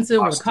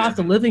expensive where the cost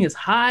of living is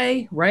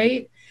high,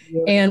 right?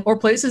 Yeah. Or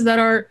places that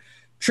are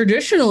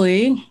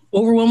traditionally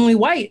overwhelmingly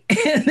white.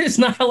 And there's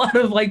not a lot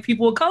of like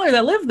people of color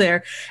that live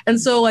there.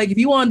 And so like if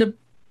you wanted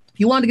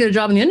to get a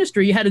job in the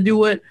industry, you had to do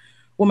what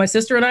my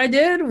sister and I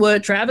did,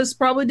 what Travis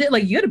probably did.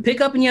 Like, you had to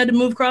pick up and you had to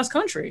move cross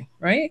country,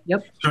 right?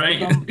 Yep.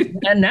 Right.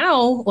 And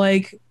now,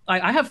 like,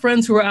 I have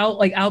friends who are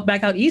out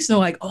back out east, and they're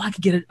like, oh, I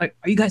could get it. Like,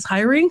 are you guys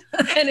hiring?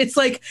 And it's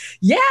like,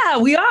 yeah,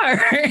 we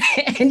are.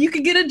 And you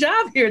could get a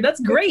job here. That's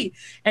great.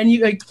 And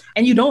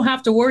you don't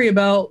have to worry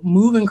about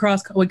moving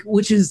cross, like,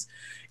 which is,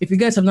 if you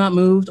guys have not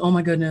moved, oh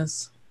my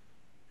goodness,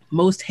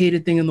 most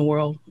hated thing in the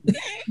world.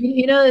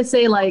 They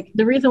say like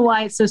the reason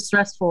why it's so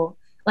stressful.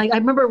 Like, I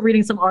remember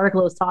reading some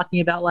article that was talking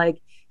about like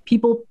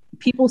people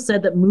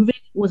said that moving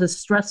was as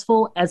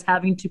stressful as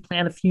having to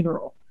plan a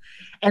funeral.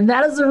 And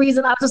that is the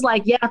reason I was just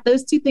like, yeah,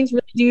 those two things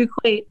really do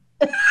equate.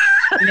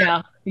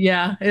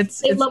 Yeah.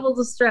 It's levels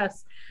of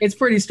stress. It's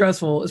pretty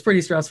stressful.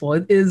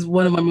 It is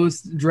one of my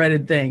most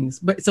dreaded things.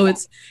 But so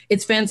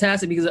it's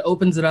fantastic because it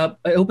opens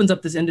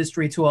up this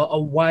industry to a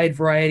wide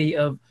variety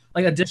of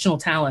like additional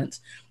talent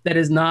that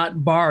is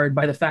not barred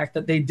by the fact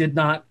that they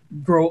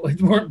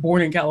weren't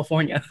born in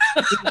California.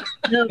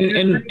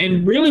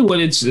 and really what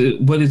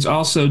it's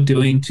also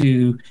doing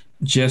to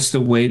just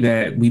the way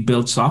that we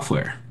build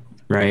software,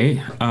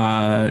 right?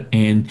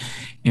 And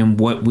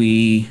what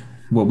we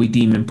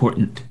deem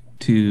important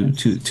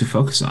to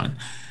focus on.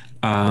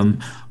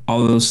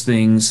 All those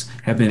things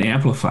have been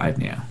amplified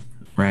now,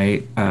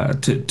 right?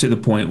 To the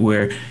point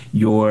where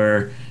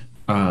your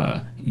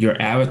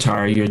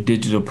avatar, your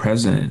digital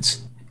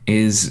presence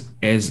is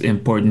as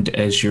important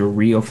as your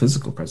real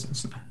physical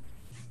presence now.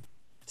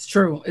 It's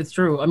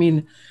true. I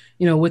mean,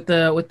 with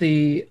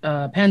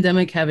the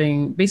pandemic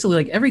having basically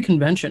like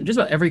just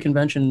about every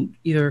convention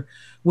either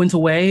went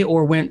away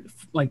or went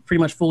like pretty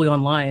much fully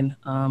online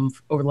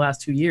over the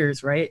last 2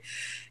 years, right?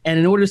 And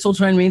in order to still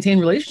try and maintain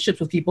relationships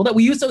with people that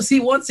we used to see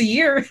once a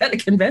year at a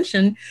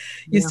convention,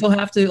 you still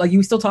have to, like,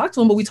 you still talk to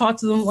them, but we talk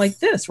to them like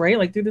this, right?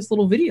 Like through this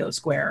little video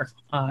square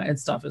and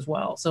stuff as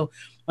well. So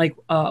like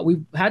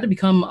we've had to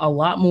become a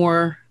lot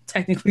more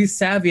technically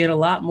savvy and a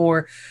lot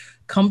more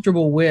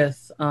comfortable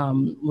with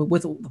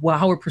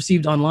how we're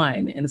perceived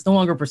online. And it's no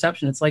longer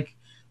perception. It's like,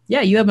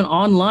 yeah, you have an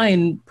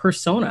online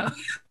persona.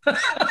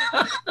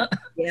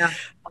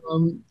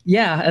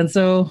 Yeah. And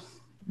so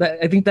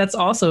I think that's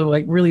also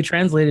like really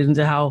translated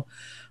into how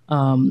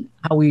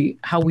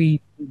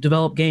we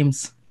develop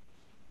games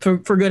for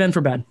good and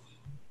for bad.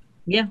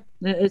 Yeah,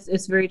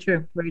 it's very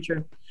true. Very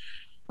true.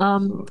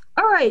 All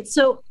right.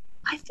 So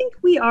I think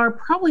we are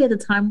probably at the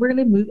time we're going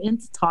to move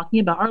into talking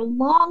about our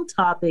long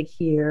topic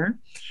here.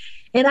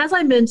 And as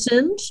I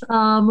mentioned,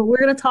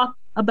 we're going to talk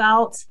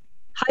about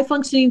high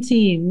functioning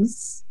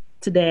teams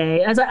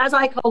today. As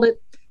I called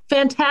it,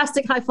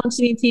 fantastic high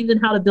functioning teams and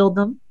how to build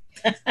them.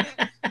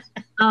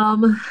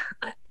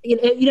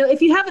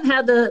 If you haven't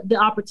had the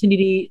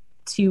opportunity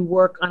to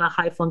work on a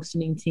high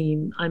functioning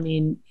team, I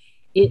mean,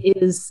 it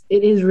is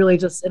really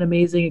just an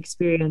amazing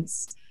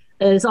experience.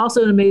 And it's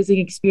also an amazing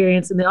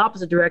experience in the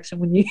opposite direction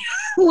when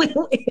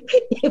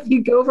if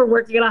you go from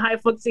working on a high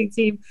functioning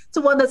team to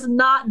one that's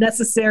not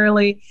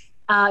necessarily,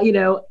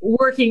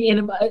 working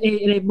in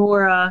a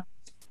more,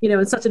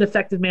 in such an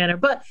effective manner.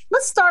 But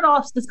let's start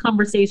off this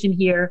conversation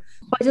here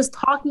by just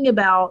talking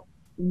about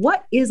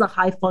what is a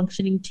high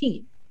functioning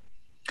team.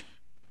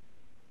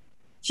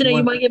 Sinead,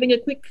 you mind giving a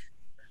quick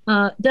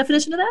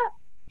definition of that?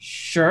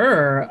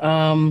 Sure.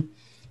 Man,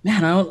 I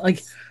don't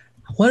like.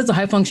 What is a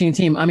high functioning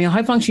team? I mean, a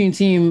high functioning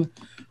team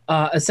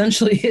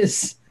essentially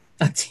is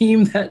a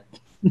team that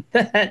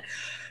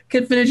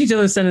can finish each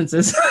other's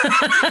sentences.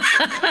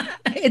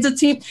 It's a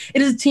team.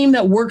 It is a team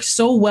that works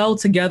so well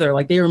together.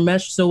 Like they are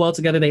meshed so well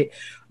together.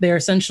 They're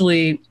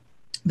essentially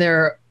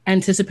they're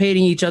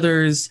anticipating each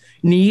other's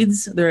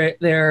needs.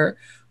 They're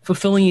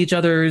fulfilling each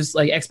other's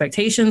like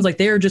expectations. Like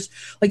they're just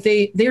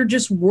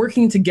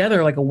working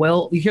together like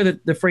you hear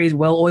the phrase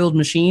well-oiled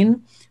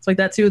machine. It's like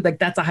that too. Like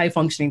that's a high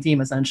functioning team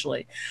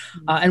essentially.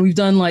 And we've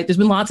done there's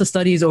been lots of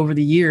studies over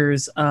the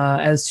years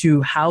as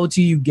to how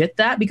do you get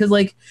that? Because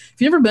like, if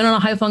you've never been on a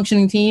high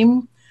functioning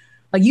team,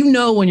 like,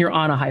 when you're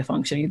on a high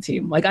functioning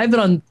team. Like I've been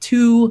on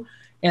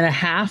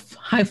 2.5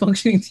 high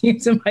functioning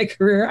teams in my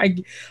career.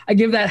 I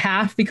give that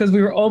half because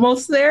we were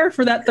almost there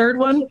for that third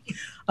one.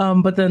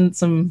 But then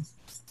some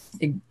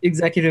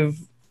executive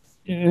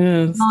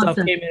stuff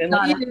came in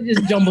and it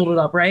just jumbled it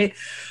up, right?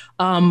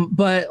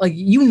 But like,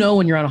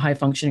 when you're on a high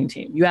functioning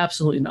team, you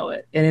absolutely know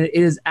it. And it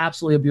is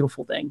absolutely a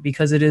beautiful thing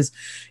because it is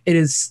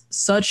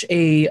such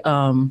a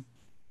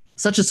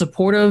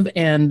supportive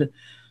and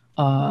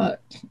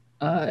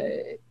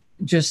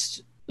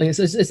just like it's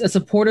a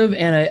supportive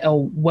and a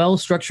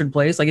well-structured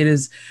place. Like it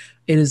is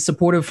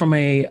supportive from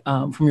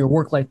your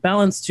work-life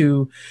balance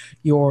to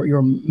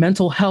your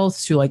mental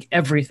health to like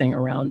everything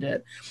around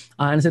it.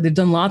 And so they've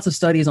done lots of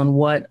studies on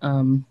what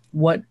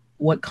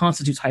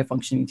constitutes high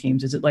functioning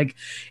teams. Is it the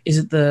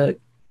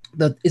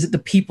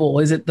people?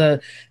 Is it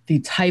the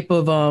type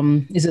of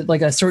is it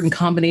like a certain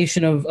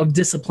combination of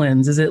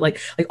disciplines? Is it like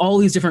all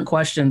these different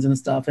questions and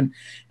stuff? And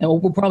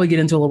we'll probably get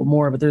into a little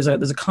more, but there's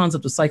a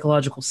concept of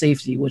psychological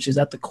safety, which is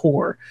at the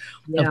core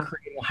of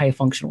creating a high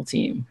functional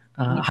team,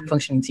 high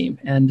functioning team.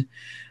 And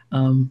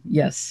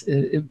yes,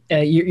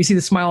 you see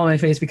the smile on my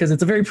face because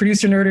it's a very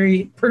producer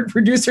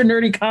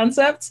nerdy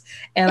concept,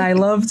 and I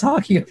love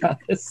talking about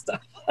this stuff.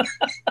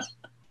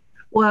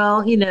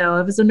 Well,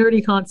 if it's a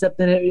nerdy concept,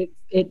 then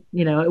it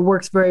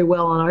works very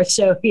well on our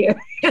show here.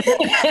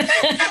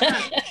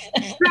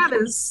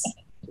 Travis,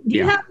 do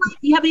you have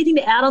anything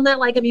to add on that?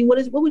 Like, I mean, what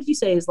would you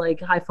say is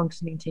like a high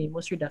functioning team?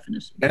 What's your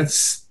definition?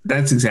 That's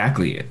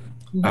exactly it.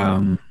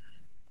 Mm-hmm.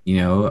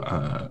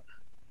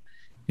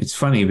 It's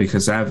funny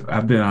because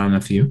I've been on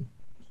a few,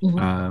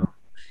 mm-hmm.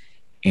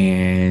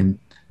 And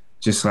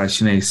just like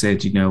Sinead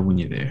said, when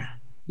you're there,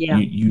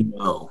 you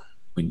know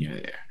when you're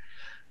there.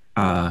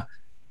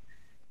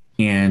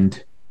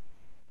 And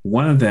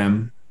one of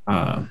them,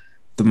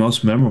 the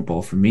most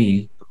memorable for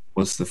me,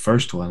 was the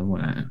first one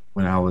when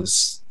I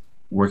was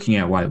working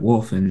at White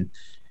Wolf, and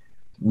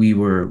we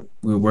were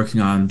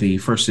working on the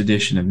first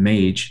edition of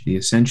Mage, the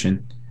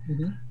Ascension,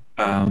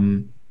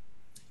 mm-hmm.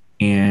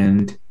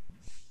 And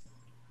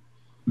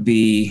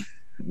the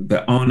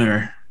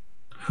owner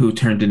who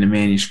turned in the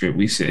manuscript,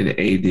 we said,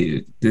 "Hey,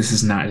 dude, this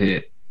is not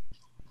it.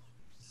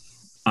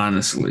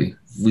 Honestly,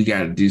 we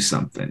got to do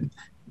something."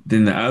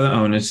 Then the other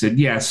owner said,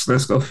 "Yes,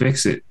 let's go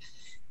fix it."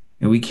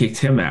 And we kicked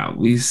him out.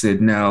 We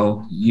said,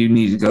 "No, you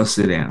need to go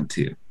sit down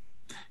too."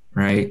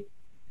 Right?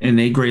 And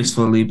they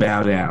gracefully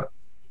bowed out.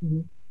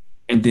 Mm-hmm.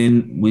 And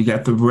then we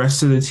got the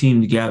rest of the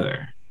team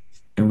together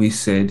and we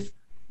said,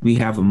 "We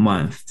have a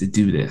month to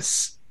do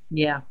this."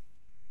 Yeah.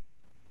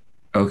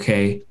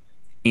 Okay.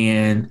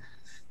 And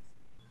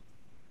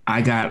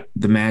I got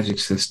the magic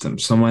system.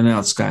 Someone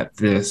else got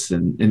this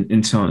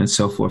and so on and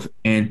so forth.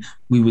 And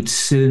we would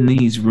sit in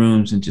these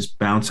rooms and just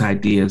bounce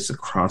ideas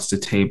across the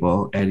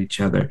table at each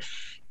other.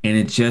 And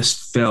it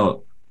just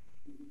felt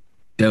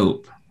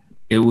dope.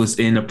 It was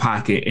in the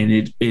pocket. And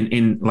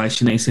like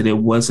Sinead said, it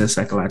was a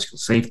psychological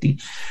safety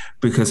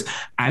because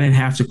I didn't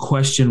have to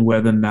question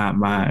whether or not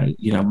my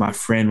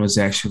friend was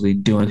actually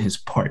doing his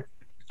part.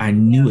 I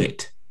knew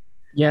it.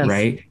 Yes.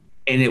 Right.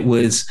 And it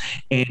was,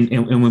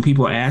 and when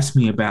people asked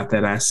me about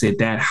that, I said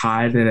that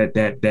high,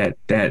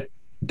 that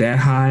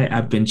high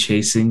I've been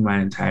chasing my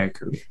entire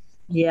career.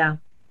 Yeah.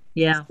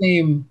 Yeah.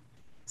 Same.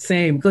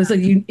 Same. Because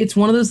like it's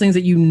one of those things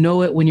that you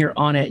know it when you're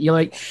on it. You're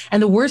like,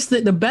 and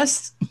the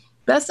best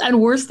and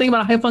worst thing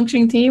about a high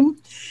functioning team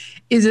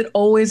is it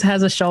always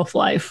has a shelf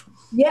life.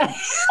 Yeah.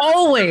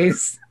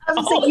 Always. I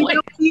was saying, you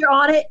know when you're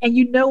on it and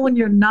you know when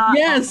you're not.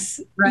 Yes.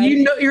 On it, right.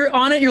 You know you're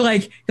on it. You're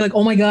like,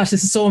 oh my gosh,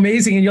 this is so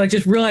amazing. And you like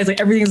just realize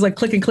like everything's like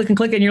clicking.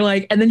 And you're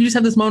like, and then you just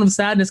have this moment of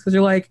sadness because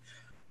you're like,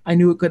 I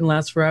knew it couldn't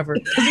last forever.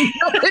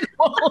 It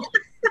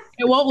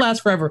won't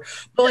last forever.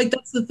 But like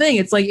that's the thing.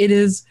 It's like it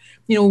is,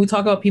 we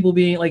talk about people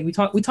being like we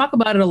talk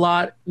about it a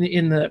lot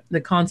in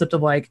the concept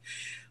of like,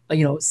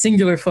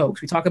 singular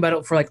folks. We talk about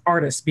it for like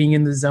artists being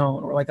in the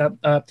zone, or like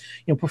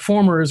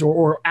performers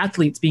or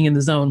athletes being in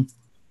the zone.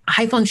 A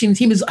high functioning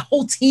team is a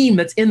whole team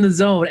that's in the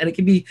zone, and it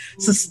can be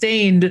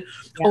sustained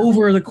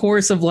over the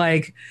course of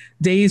like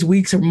days,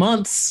 weeks, or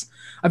months.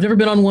 I've never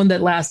been on one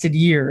that lasted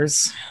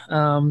years.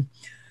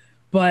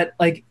 But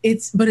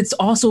it's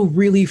also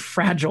really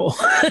fragile.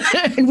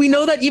 And we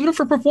know that even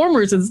for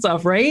performers and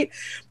stuff, right?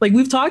 Like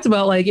we've talked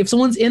about, like if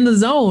someone's in the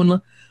zone,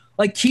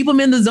 like keep them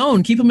in the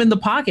zone, keep them in the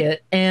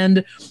pocket.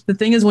 And the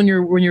thing is, when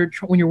you're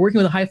working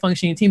with a high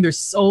functioning team, there's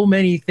so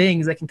many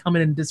things that can come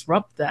in and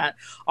disrupt that.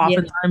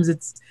 Oftentimes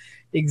it's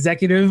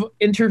executive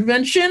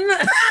intervention,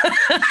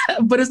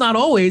 but it's not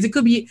always. It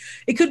could be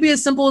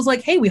as simple as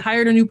like, hey, we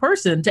hired a new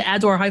person to add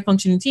to our high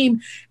functioning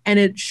team, and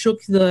it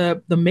shook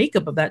the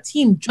makeup of that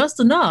team just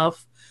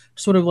enough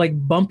to sort of like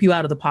bump you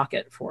out of the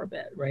pocket for a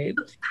bit, right?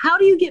 How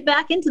do you get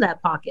back into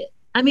that pocket?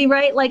 I mean,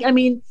 right? Like, I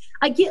mean,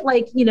 I get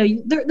like,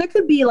 there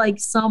could be like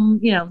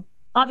some,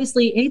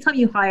 obviously anytime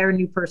you hire a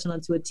new person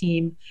onto a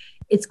team,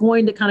 it's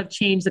going to kind of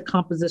change the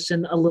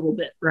composition a little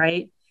bit,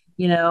 right?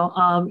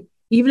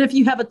 Even if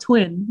you have a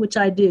twin, which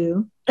I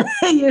do,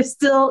 you're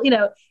still,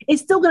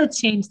 it's still going to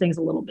change things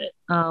a little bit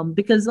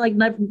because like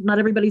not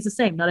everybody's the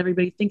same. Not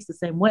everybody thinks the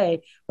same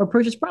way or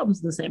approaches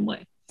problems the same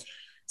way.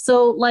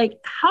 So like,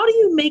 how do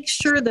you make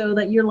sure though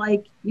that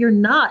you're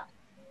not,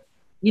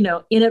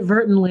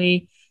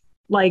 inadvertently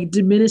like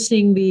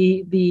diminishing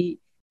the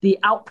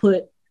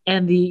output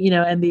and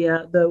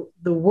the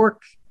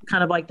work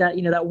kind of like that,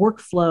 that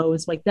workflow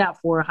is like that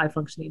for a high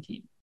functioning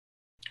team?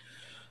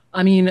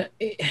 I mean,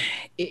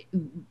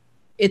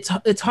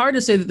 it's hard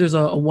to say that there's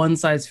a one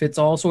size fits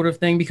all sort of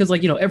thing because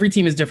like, every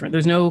team is different.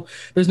 There's no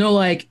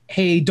like,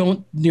 hey,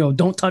 don't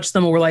touch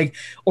them or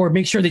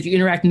make sure that you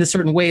interact in this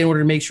certain way in order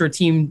to make sure a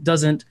team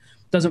doesn't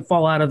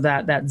fall out of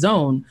that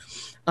zone.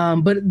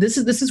 But this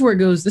is where it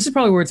goes. This is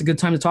probably where it's a good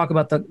time to talk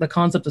about the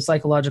concept of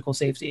psychological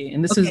safety.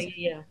 And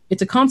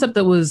it's a concept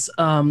that was,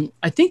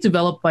 I think,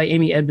 developed by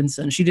Amy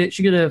Edmondson. She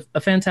did a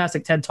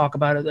fantastic TED talk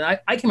about it.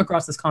 I came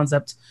across this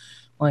concept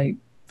like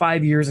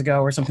 5 years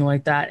ago or something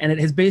like that. And it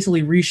has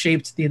basically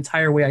reshaped the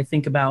entire way I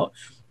think about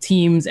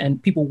teams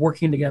and people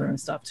working together and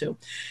stuff too.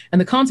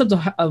 And the concept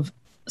of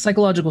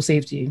psychological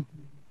safety,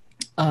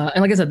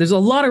 and like I said, there's a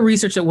lot of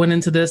research that went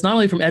into this, not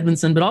only from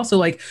Edmondson, but also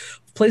like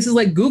places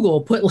like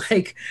Google put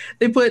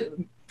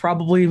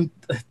probably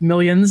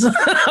millions of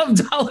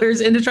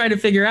dollars into trying to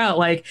figure out,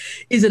 like,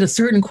 is it a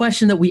certain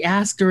question that we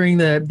ask during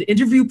the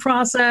interview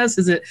process?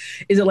 Is it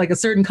like a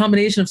certain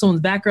combination of someone's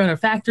background or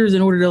factors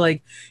in order to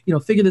like,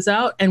 figure this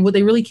out? And what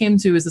they really came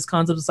to is this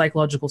concept of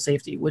psychological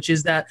safety, which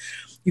is that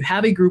you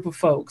have a group of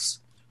folks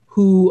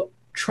who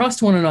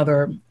trust one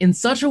another in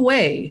such a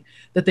way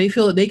that they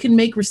feel that they can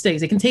make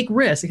mistakes, they can take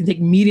risks, they can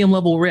take medium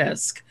level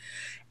risk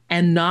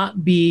and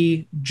not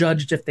be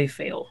judged if they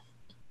fail.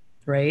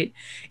 Right?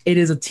 It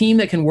is a team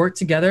that can work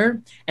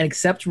together and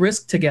accept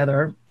risk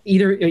together,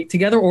 either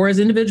together or as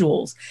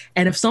individuals.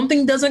 And if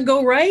something doesn't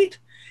go right,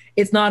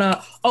 it's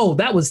not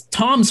that was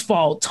Tom's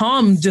fault.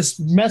 Tom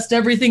just messed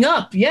everything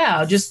up.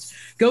 Yeah, just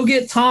go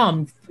get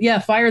Tom. Yeah,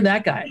 fire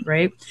that guy.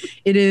 Right?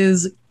 It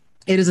is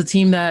a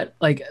team that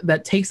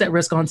takes that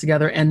risk on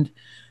together and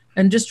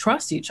just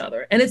trust each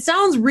other. And it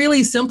sounds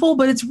really simple,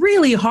 but it's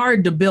really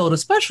hard to build,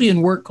 especially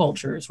in work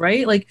cultures,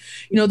 right? Like,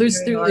 there's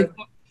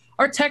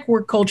our tech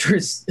work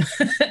cultures,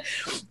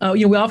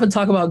 we often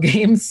talk about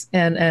games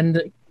and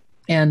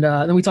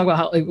then we talk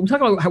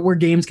about how where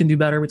games can do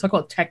better. We talk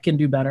about tech can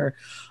do better.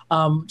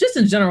 Just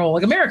in general,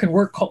 like American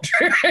work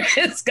culture,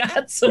 it's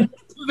got some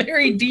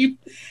very deep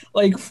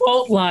like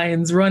fault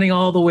lines running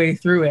all the way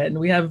through it. And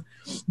we have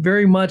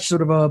very much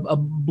sort of a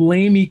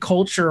blamey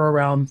culture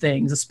around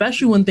things,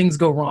 especially when things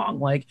go wrong.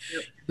 Like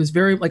it's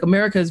very like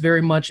America is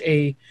very much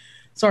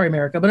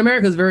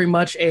America is very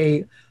much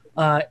a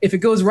if it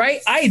goes right,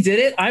 I did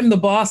it. I'm the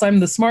boss. I'm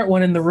the smart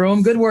one in the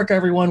room. Good work,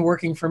 everyone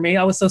working for me.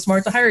 I was so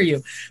smart to hire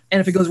you. And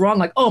if it goes wrong,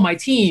 like, oh, my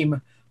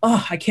team.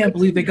 Oh, I can't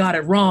believe they got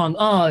it wrong.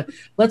 Oh,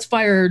 let's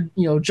fire,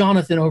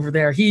 Jonathan over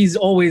there. He's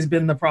always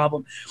been the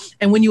problem.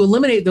 And when you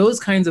eliminate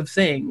those kinds of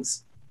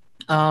things,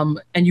 and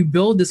you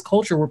build this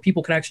culture where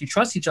people can actually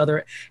trust each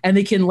other and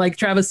they can, like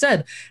Travis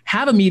said,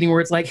 have a meeting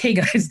where it's like, hey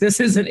guys, this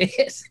isn't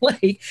it.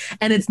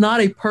 And it's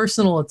not a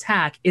personal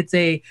attack. It's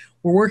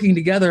we're working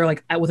together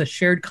with a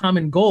shared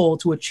common goal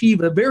to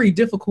achieve a very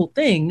difficult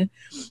thing.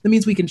 That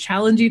means we can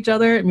challenge each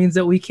other. It means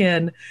that we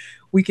can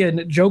we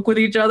can joke with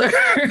each other,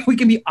 we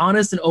can be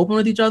honest and open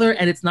with each other,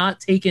 and it's not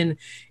taken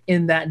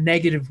in that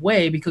negative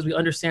way because we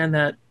understand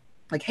that,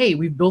 like, hey,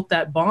 we've built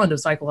that bond of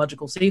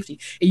psychological safety.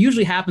 It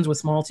usually happens with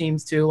small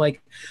teams too.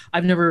 Like,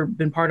 I've never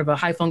been part of a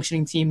high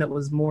functioning team that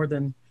was more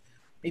than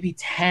maybe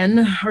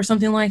 10 or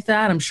something like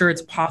that. I'm sure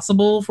it's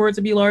possible for it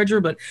to be larger,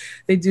 but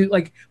they do,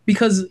 like,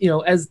 because,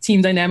 as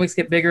team dynamics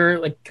get bigger,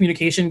 like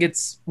communication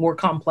gets more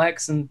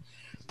complex, and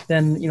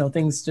then,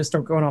 things just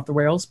start going off the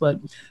rails. But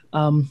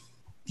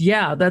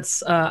yeah,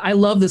 that's, I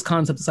love this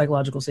concept of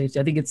psychological safety.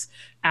 I think it's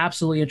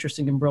absolutely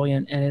interesting and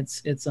brilliant. And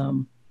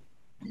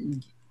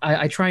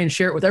I try and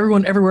share it with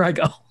everyone everywhere I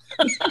go.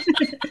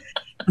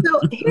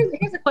 So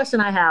here's a question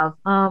I have.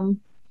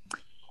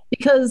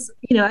 Because,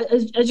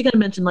 as you kind of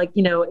mentioned, like,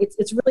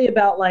 it's really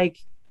about like,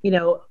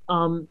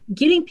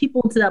 getting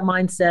people into that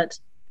mindset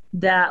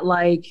that,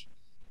 like,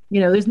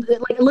 there's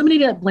like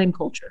eliminating that blame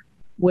culture,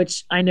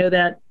 which I know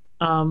that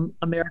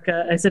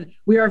America, I said,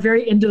 we are a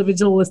very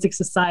individualistic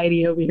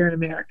society over here in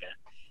America.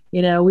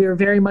 We are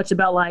very much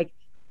about like,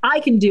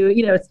 I can do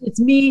it. It's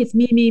me,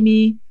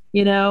 me,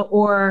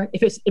 or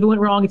if it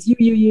went wrong, it's you.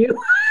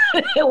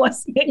 It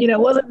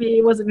wasn't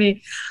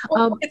me.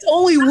 It's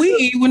only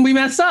we when we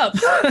mess up.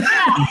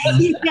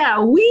 yeah,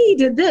 we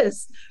did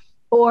this,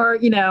 or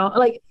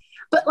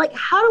but like,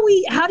 how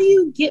do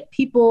you get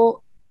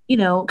people,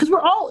 because we're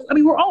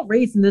all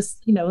raised in this,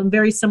 in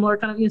very similar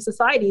kind of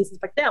societies and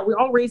stuff like that. We're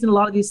all raised in a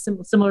lot of these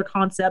similar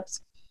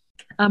concepts,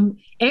 and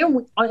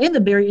in the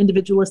very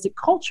individualistic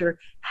culture.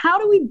 How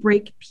do we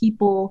break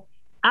people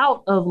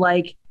out of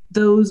like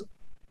those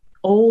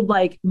old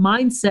like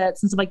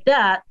mindsets and stuff like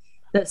that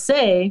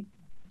say,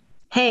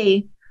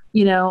 hey, I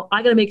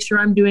got to make sure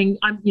I'm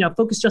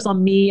focused just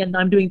on me and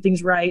I'm doing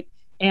things right.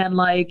 And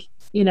like,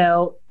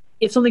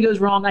 if something goes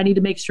wrong, I need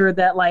to make sure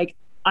that like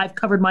I've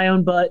covered my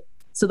own butt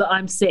so that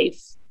I'm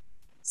safe.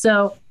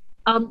 So,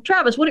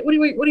 Travis, what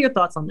are your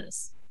thoughts on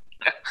this?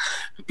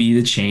 Be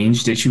the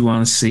change that you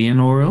want to see in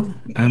the world.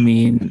 I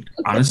mean,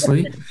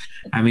 honestly,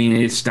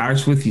 it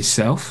starts with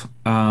yourself.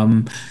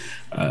 Being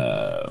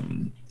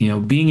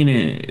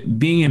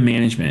in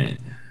management,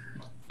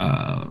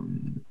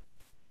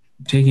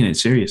 taking it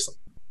seriously,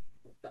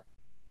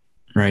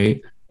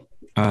 right?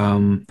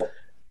 And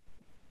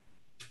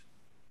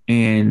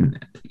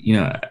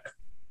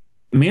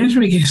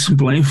management gets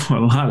blamed for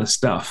a lot of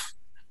stuff,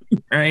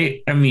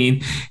 right?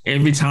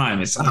 Every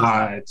time it's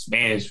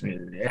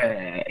management,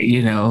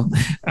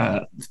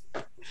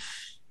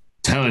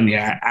 telling you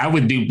I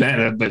would do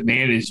better, but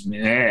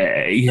management,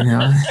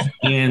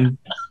 and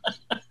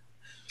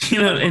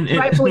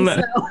rightfully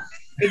so.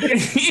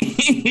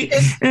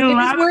 It's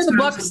where the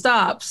buck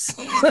stops.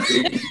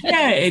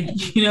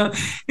 Yeah,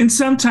 and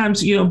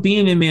sometimes,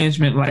 being in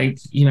management, like,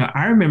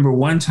 I remember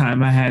one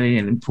time I had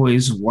an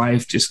employee's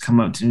wife just come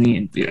up to me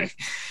and be like,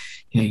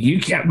 you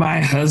kept my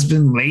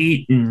husband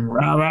late and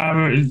rah, rah,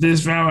 rah,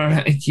 this, rah,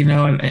 rah,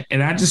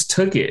 and I just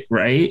took it,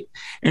 right?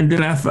 And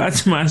then I thought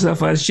to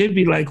myself, I should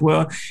be like,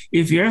 well,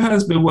 if your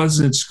husband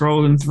wasn't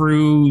scrolling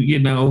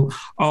through,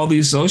 all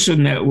these social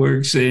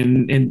networks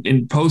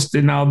and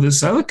posting all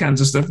this other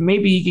kinds of stuff,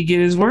 maybe he could get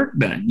his work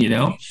done,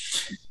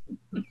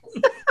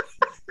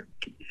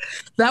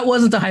 That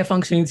wasn't a high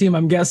functioning team,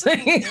 I'm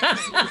guessing.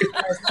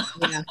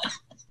 Yeah.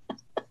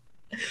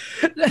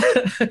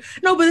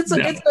 No, but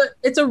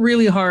it's a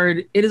really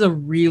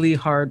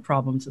hard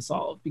problem to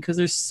solve because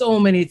there's so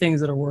many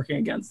things that are working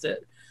against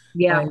it.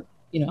 Yeah.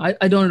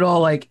 I don't at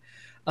all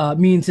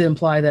mean to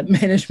imply that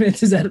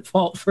management is at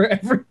fault for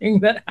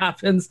everything that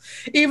happens,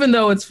 even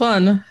though it's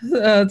fun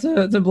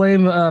to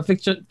blame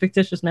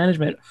fictitious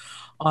management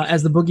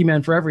as the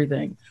boogeyman for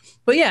everything.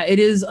 But yeah, it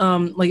is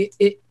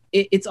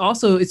it's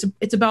also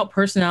it's about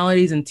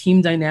personalities and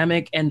team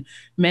dynamic and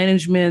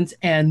management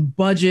and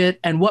budget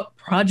and what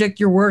project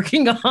you're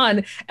working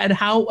on and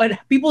how and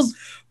people's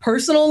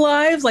personal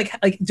lives like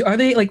are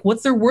they like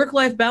what's their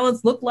work-life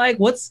balance look like,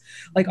 what's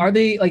like are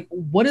they like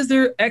what is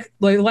their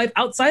life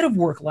outside of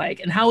work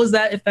like, and how is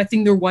that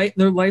affecting their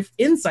life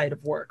inside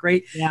of work,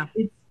 right? Yeah,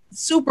 it's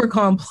super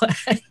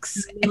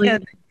complex.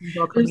 And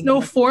there's no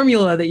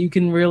formula that you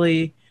can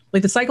really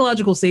like. The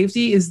psychological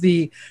safety is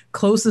the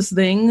closest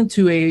thing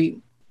to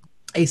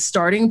a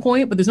starting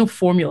point, but there's no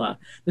formula.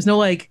 There's no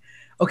like,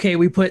 okay,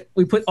 we put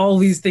all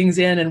these things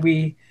in, and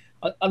we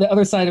on the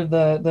other side of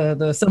the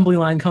assembly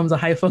line comes a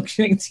high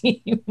functioning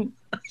team.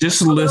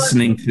 Just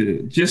listening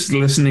to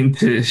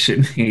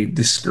Sinead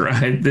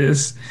describe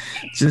this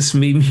just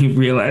made me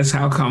realize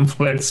how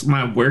complex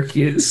my work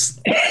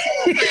is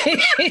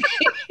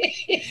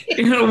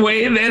in a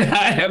way that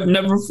I have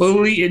never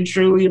fully and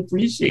truly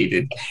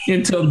appreciated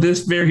until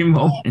this very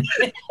moment.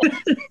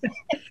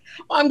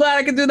 I'm glad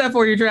I could do that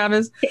for you,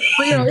 Travis.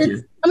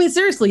 But,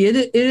 seriously,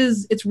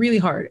 it's really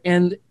hard.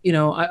 And,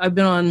 I've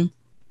been on,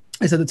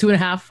 I said the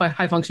 2.5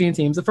 high functioning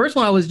teams. The first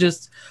one I was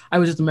just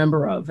a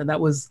member of, and that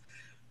was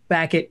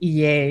back at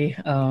EA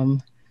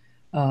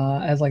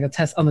as like a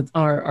test on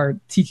our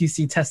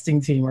TQC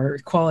testing team, our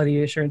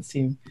quality assurance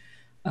team.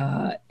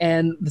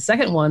 And the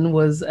second one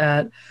was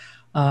at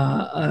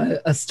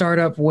a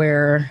startup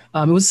where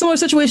it was a similar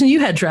situation you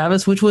had,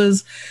 Travis, which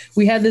was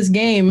we had this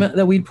game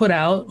that we'd put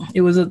out.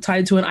 It was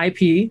tied to an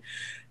IP.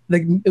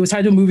 It was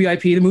tied to a movie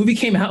IP. The movie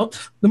came out.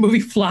 The movie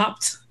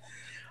flopped.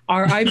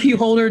 Our IP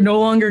holder no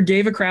longer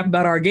gave a crap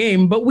about our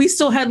game, but we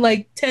still had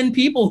like 10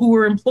 people who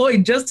were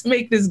employed just to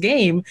make this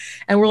game.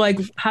 And we're like,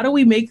 how do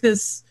we make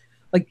this?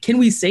 Like, can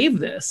we save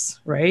this?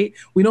 Right?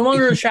 We no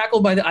longer are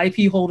shackled by the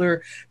IP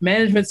holder.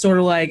 Management sort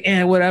of like,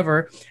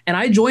 whatever. And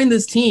I joined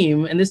this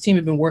team, and this team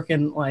had been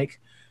working like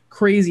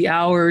crazy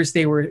hours.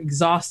 They were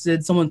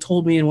exhausted. Someone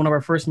told me in one of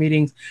our first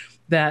meetings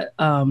that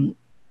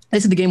they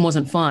said the game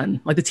wasn't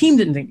fun. Like the team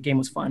didn't think the game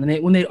was fun.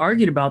 And when they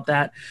argued about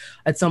that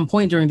at some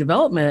point during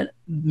development,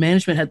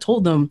 management had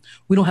told them,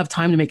 we don't have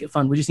time to make it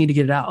fun. We just need to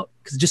get it out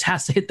because it just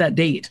has to hit that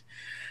date.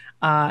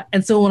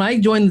 And so when I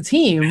joined the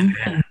team,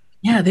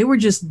 they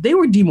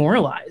were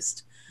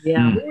demoralized.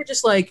 Yeah. They were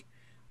just like,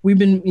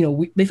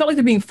 they felt like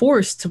they're being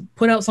forced to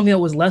put out something that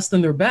was less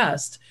than their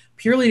best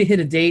purely to hit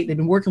a date. They've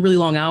been working really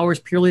long hours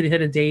purely to hit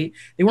a date.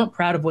 They weren't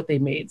proud of what they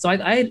made. So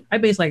I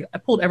basically, I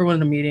pulled everyone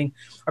in a meeting,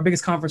 our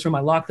biggest conference room.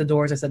 I locked the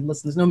doors. I said,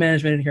 listen, there's no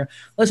management in here.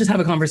 Let's just have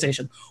a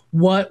conversation.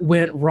 What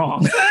went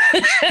wrong?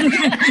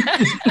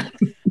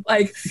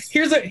 Like,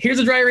 here's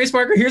a dry erase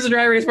marker. Here's a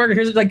dry erase marker.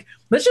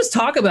 Let's just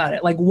talk about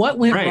it. Like, what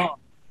went wrong?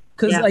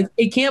 Because like,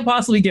 it can't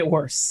possibly get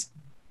worse.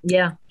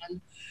 Yeah.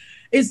 And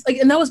it's like,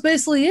 and that was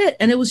basically it.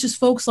 And it was just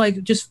folks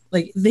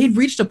they'd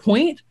reached a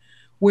point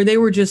where they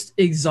were just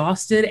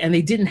exhausted and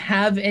they didn't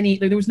have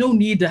there was no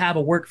need to have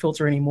a work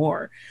filter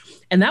anymore.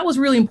 And that was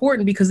really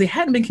important because they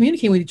hadn't been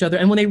communicating with each other.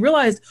 And when they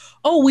realized,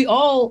 oh, we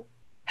all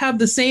have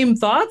the same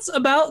thoughts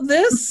about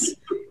this,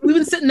 we've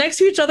been sitting next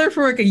to each other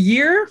for like a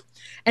year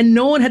and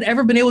no one had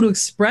ever been able to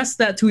express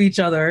that to each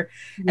other.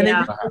 And they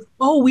realized,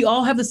 oh, we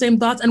all have the same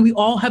thoughts and we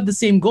all have the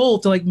same goal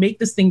to like make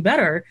this thing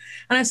better.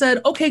 And I said,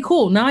 okay,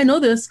 cool. Now I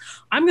know this.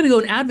 I'm going to go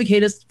and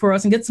advocate for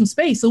us and get some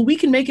space so we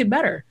can make it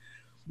better.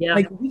 Yeah.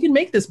 Like we can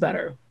make this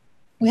better.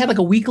 We had like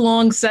a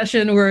week-long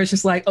session where it's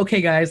just like,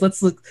 okay, guys,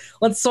 let's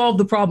solve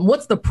the problem.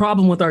 What's the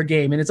problem with our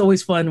game? And it's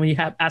always fun when you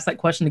ask that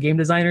question to game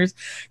designers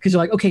because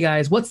you're like, okay,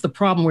 guys, what's the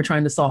problem we're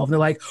trying to solve? And they're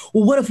like,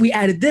 well, what if we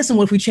added this? And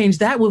what if we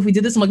changed that? What if we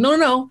did this? I'm like,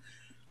 no.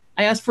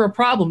 I asked for a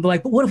problem. They're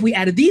like, but what if we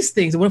added these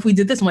things? And what if we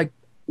did this? I'm like,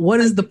 what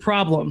is the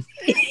problem?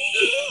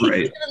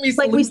 Right. It's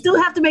like we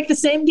still have to make the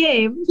same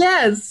game.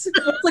 Yes.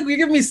 It's like you're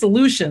giving me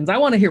solutions. I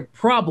want to hear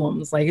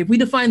problems. Like if we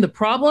define the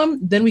problem,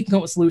 then we can come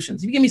up with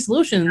solutions. If you give me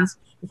solutions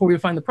before we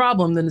define the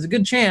problem, then there's a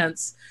good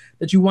chance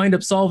that you wind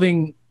up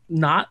solving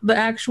not the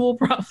actual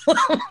problem.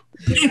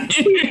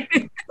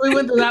 We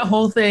went through that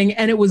whole thing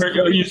and it was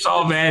you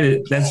solve at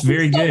it. That's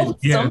very good.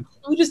 Yeah.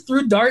 We just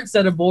threw darts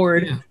at a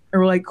board and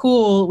we're like,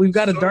 cool, we've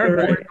got a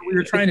dartboard. We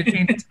were trying to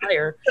change the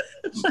tire.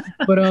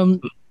 But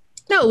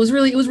no, it was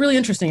really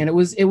interesting, and it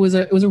was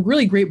a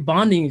really great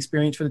bonding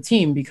experience for the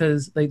team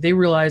because like they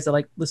realized that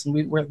like, listen,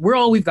 we're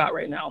all we've got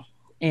right now,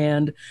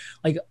 and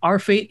like our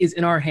fate is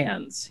in our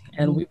hands,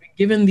 and we've been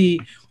given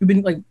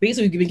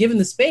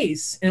the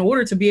space in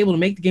order to be able to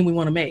make the game we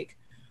want to make.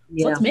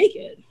 So let's make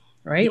it.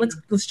 Right.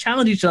 Let's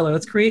challenge each other.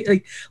 Let's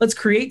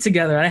create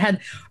together. And I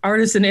had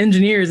artists and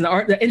engineers,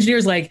 and the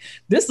engineer's like,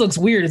 this looks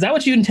weird. Is that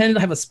what you intended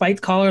to have a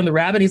spiked collar on the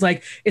rabbit? He's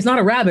like, it's not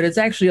a rabbit. It's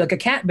actually like a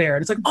cat bear.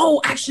 And it's like,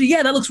 oh, actually,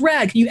 yeah, that looks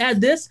rad. Can you add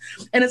this?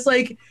 And it's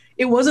like,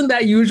 it wasn't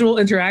that usual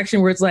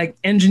interaction where it's like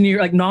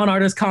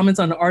non-artist comments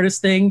on an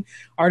artist thing,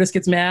 artist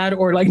gets mad,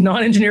 or like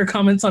non-engineer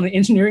comments on an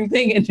engineering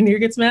thing, engineer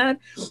gets mad.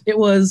 It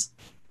was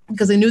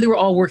because they knew they were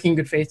all working in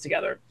good faith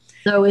together.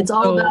 So it's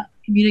all about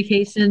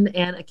communication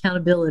and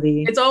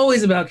accountability. It's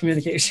always about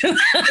communication.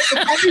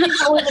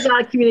 Everything's always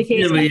about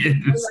communication.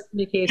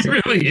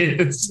 It really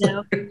is.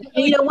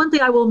 One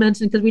thing I will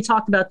mention, because we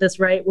talked about this,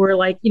 right? Where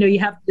like, you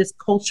have this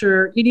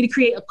culture, you need to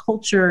create a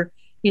culture,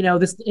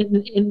 this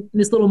in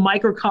this little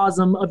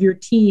microcosm of your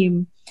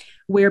team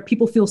where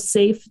people feel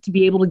safe to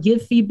be able to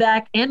give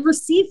feedback and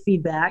receive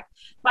feedback.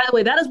 By the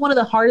way, that is one of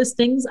the hardest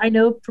things I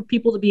know for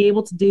people to be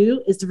able to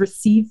do is to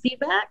receive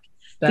feedback.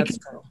 That's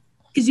true.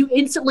 Because you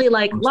instantly,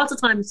 like lots of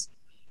times,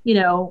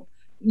 you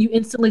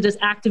instantly just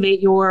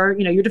activate your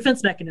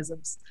defense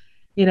mechanisms,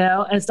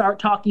 and start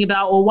talking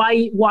about, well,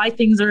 why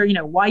things are,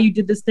 why you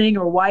did this thing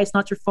or why it's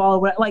not your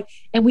fault. Or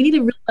and we need to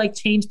really like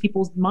change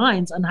people's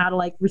minds on how to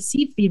like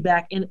receive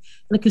feedback in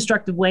a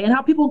constructive way and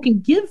how people can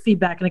give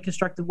feedback in a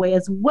constructive way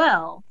as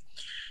well.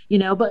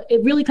 But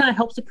it really kind of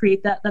helps to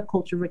create that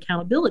culture of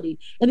accountability.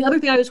 And the other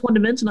thing I just wanted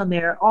to mention on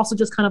there, also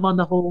just kind of on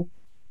the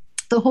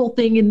whole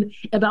thing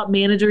about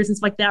managers and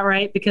stuff like that,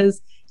 right?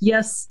 Because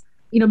yes,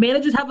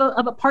 managers have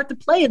a part to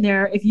play in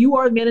there if you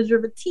are the manager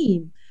of a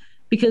team,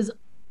 because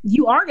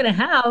you are going to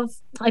have,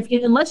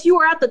 unless you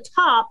are at the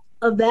top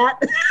of that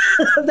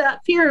of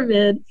that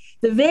pyramid,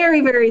 the very,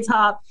 very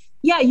top,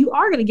 you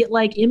are going to get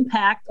like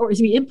impact or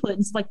input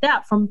and stuff like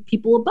that from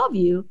people above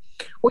you,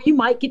 or you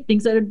might get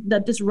things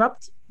that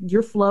disrupt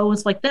your flow and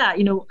stuff like that.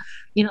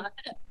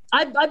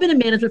 I've been in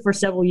management for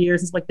several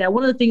years and stuff like that.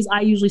 One of the things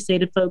I usually say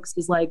to folks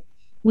is like,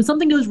 when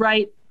something goes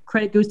right,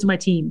 credit goes to my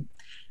team.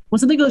 when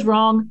something goes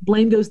wrong,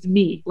 blame goes to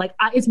me. Like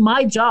it's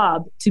my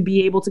job to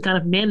be able to kind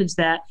of manage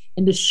that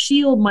and to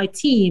shield my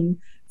team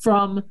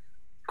from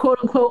quote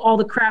unquote all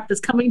the crap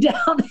that's coming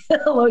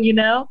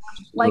downhill,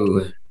 like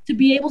to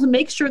be able to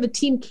make sure the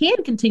team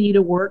can continue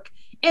to work.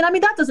 And I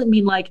mean, that doesn't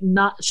mean like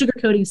not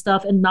sugarcoating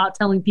stuff and not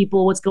telling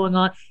people what's going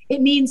on.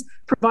 It means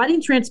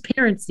providing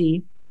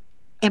transparency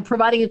and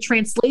providing a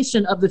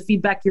translation of the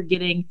feedback you're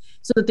getting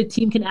so that the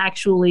team can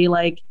actually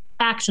like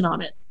action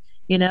on it,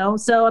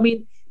 So, I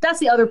mean, that's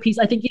the other piece.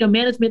 I think,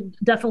 management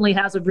definitely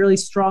has a really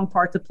strong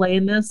part to play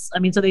in this. I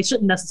mean, so they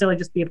shouldn't necessarily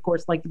just be, of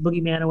course, like the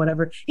boogeyman or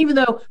whatever, even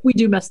though we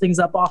do mess things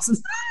up, Austin.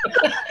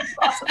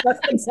 Mess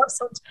things up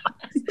sometimes.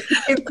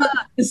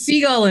 The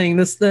seagulling,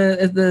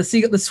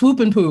 the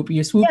swoop and poop.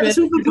 You swoop it.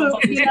 Swoop and poop,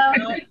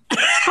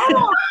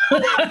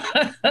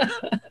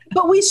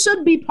 But we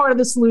should be part of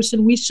the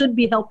solution. We should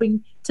be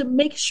helping to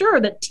make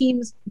sure that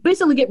teams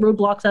basically get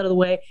roadblocks out of the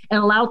way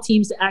and allow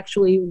teams to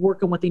actually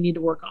work on what they need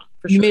to work on.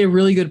 For sure. You made a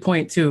really good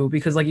point too,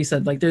 because like you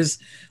said, like there's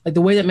like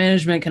the way that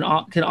management can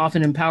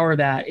often empower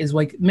that is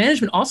like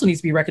management also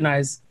needs to be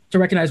recognized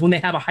when they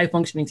have a high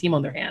functioning team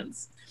on their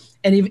hands.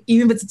 And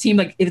even if it's a team,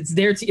 like if it's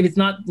their team, if it's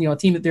not, a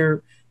team that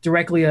they're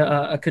directly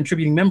a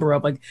contributing member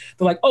of, like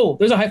they're like, oh,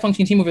 there's a high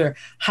functioning team over there.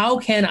 How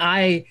can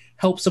I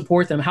help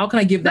support them? How can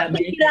I give that?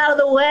 Get out of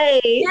the way.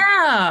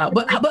 Yeah,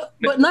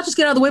 but not just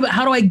get out of the way, but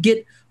how do I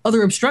get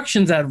other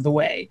obstructions out of the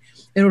way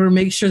in order to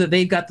make sure that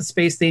they've got the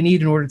space they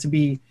need in order to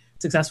be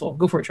successful?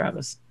 Go for it,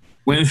 Travis.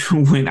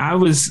 When I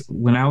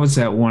was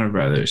at Warner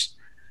Brothers,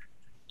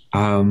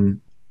 I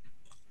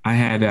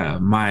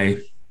had my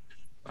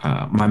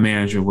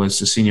manager was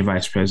the senior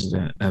vice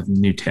president of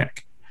new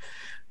tech.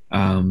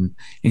 And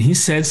he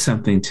said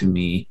something to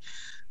me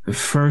the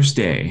first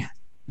day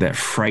that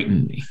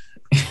frightened me,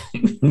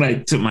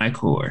 like to my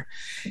core.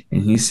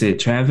 And he said,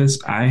 Travis,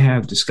 I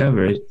have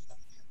discovered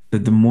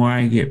that the more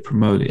I get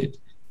promoted,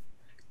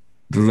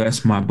 the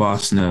less my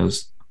boss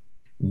knows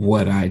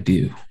what I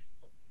do.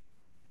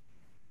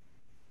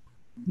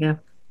 Yeah.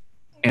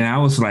 And I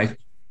was like,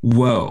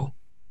 whoa,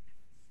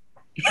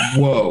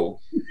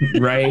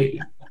 right?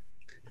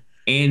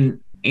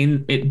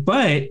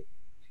 But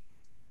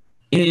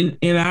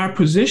in our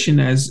position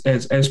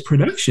as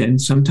production,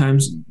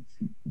 sometimes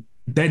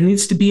that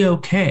needs to be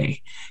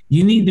okay.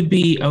 You need to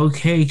be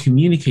okay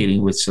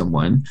communicating with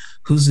someone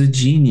who's a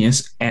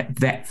genius at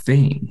that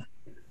thing,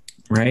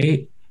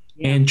 right?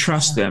 Yeah. And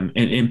trust them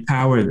and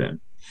empower them.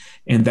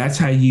 And that's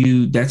how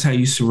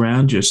you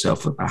surround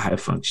yourself with a high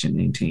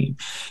functioning team,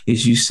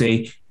 is you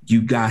say,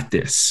 you got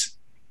this.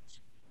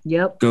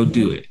 Yep. Go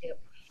do it.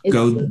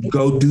 Yep.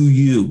 Go do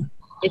you.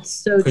 It's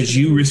so because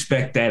you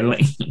respect that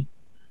lane.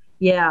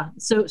 Yeah.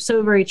 So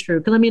very true.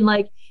 Because I mean,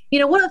 like,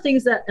 one of the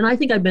things that, and I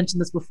think I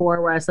mentioned this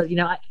before, where I said,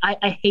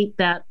 I hate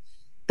that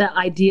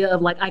idea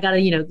of like, I gotta,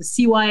 the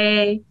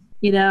CYA,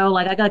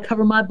 like I gotta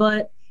cover my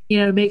butt,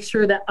 to make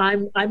sure that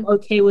I'm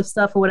okay with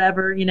stuff or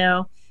whatever,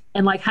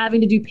 and like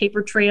having to do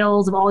paper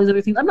trails of all these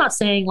other things. I'm not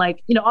saying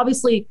like,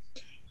 obviously,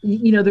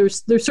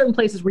 there's certain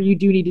places where you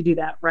do need to do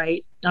that,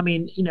 right? I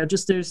mean,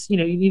 just there's, you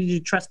need to do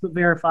trust but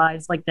verify,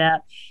 it's like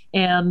that.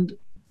 And,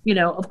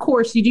 of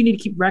course, you do need to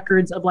keep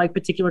records of like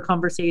particular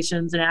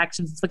conversations and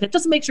actions and stuff like that,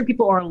 just to make sure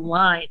people are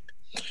aligned,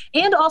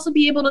 and also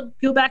be able to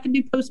go back and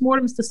do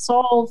postmortems to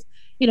solve,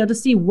 to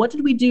see what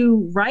did we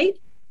do right,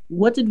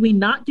 what did we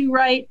not do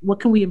right, what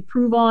can we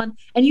improve on,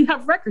 and you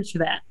have records for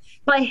that.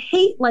 But I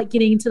hate like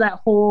getting into that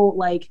whole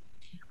like,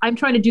 I'm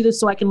trying to do this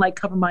so I can like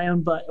cover my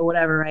own butt or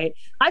whatever, right?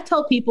 I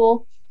tell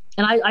people,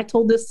 and I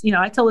told this,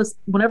 I tell this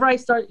whenever I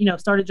start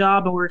a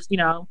job, or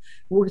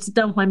we're sit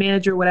down with my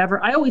manager or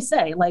whatever, I always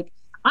say like,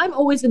 I'm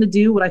always going to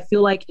do what I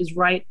feel like is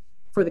right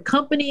for the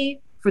company,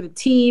 for the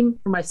team,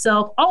 for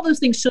myself. All those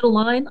things should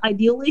align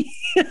ideally,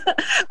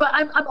 but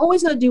I'm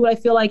always going to do what I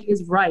feel like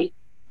is right.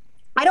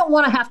 I don't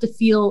want to have to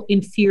feel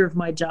in fear of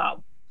my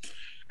job.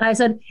 And I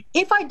said,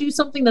 if I do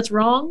something that's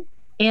wrong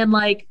and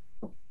like,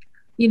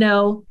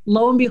 lo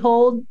and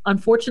behold,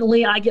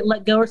 unfortunately, I get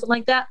let go or something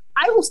like that,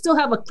 I will still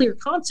have a clear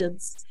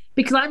conscience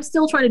because I'm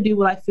still trying to do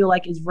what I feel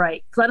like is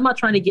right. Because I'm not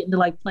trying to get into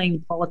like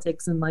playing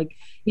politics and like,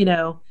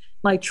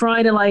 like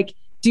trying to like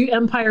do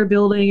empire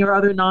building or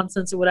other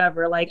nonsense or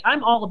whatever. Like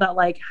I'm all about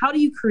like, how do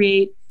you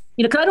create,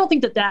 because I don't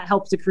think that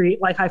helps to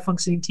create like high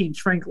functioning teams,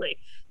 frankly.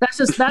 That's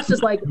just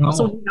like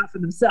someone out for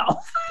themselves.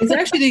 It's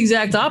actually the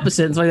exact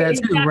opposite. It's like that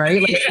too,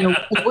 right?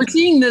 Like, we're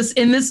seeing this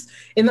in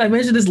I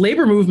mentioned this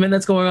labor movement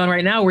that's going on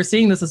right now. We're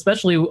seeing this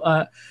especially.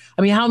 I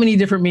mean, how many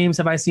different memes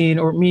have I seen,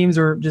 or memes,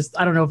 or just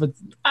I don't know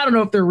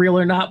if they're real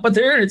or not, but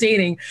they're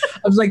entertaining.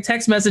 Of like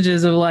text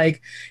messages of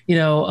like,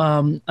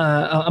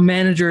 a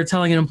manager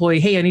telling an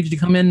employee, "Hey, I need you to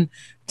come in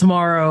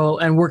tomorrow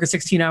and work a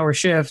 16-hour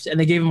shift," and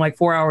they gave him like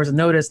 4 hours of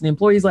notice, and the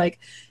employee's like,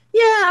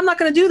 "Yeah, I'm not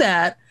going to do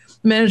that."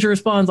 the manager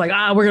responds like,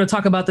 we're going to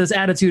talk about this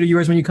attitude of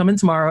yours when you come in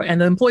tomorrow.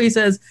 And the employee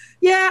says,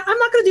 yeah, I'm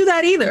not going to do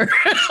that either.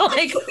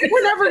 Like,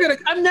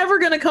 I'm never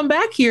going to come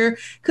back here.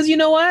 Cause you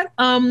know what?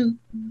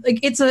 Like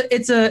it's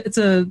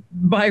a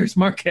buyer's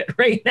market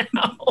right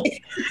now,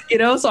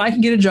 so I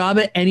can get a job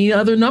at any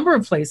other number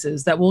of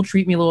places that will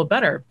treat me a little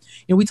better.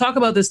 We talk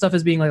about this stuff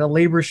as being like a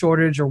labor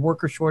shortage or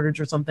worker shortage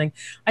or something.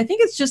 I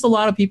think it's just a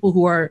lot of people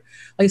who are,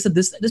 like I said,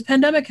 this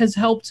pandemic has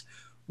helped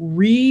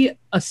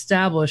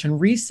re-establish and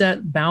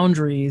reset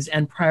boundaries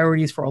and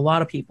priorities for a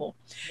lot of people.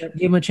 Yep.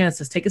 Give them a chance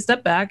to take a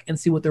step back and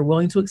see what they're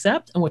willing to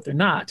accept and what they're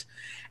not.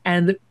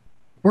 And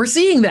we're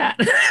seeing that.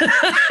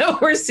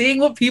 we're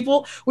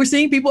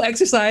seeing people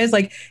exercise,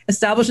 like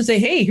establish and say,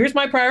 hey, here's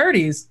my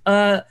priorities.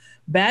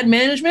 Bad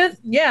management.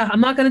 Yeah,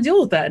 I'm not going to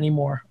deal with that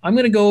anymore. I'm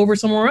going to go over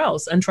somewhere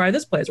else and try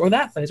this place or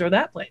that place or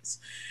that place,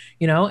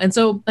 And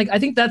so like, I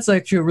think that's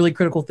actually a really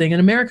critical thing in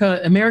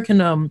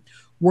American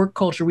work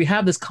culture. We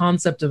have this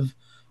concept of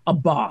a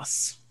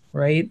boss,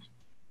 right?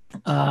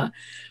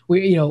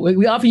 We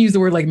often use the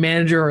word like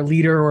manager or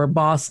leader or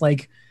boss,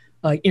 like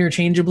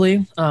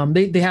interchangeably.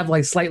 They have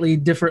like slightly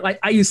different, like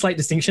I use slight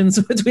distinctions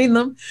between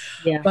them,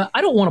 but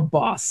I don't want a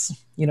boss.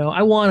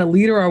 I want a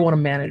leader or I want a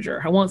manager.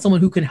 I want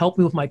someone who can help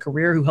me with my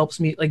career, who helps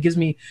me, like gives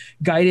me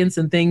guidance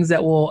and things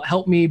that will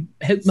help make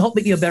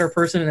me a better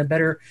person and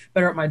better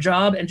at my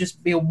job and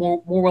just be a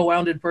more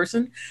well-rounded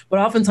person. But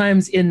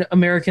oftentimes in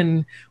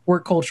American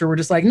work culture, we're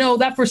just like, no,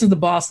 that person's the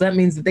boss. That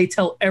means that they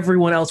tell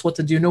everyone else what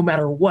to do no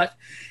matter what.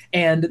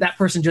 And that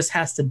person just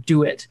has to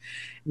do it.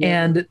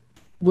 Yeah. And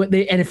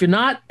if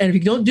you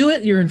don't do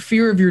it, you're in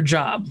fear of your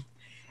job.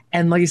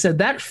 And like you said,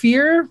 that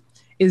fear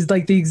is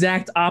like the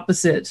exact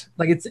opposite.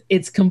 Like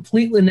it's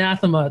completely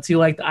anathema to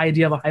like the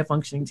idea of a high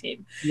functioning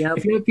team. Yep.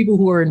 If you have people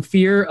who are in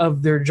fear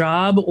of their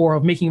job or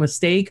of making a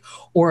mistake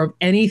or of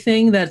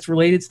anything that's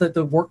related to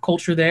the work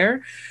culture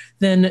there,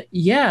 then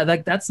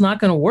that's not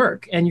going to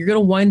work. And you're going to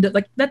wind up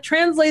like that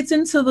translates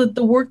into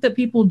the work that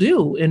people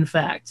do. In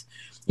fact,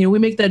 we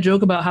make that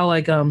joke about how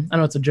like, I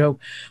know it's a joke,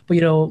 but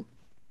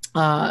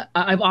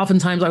I've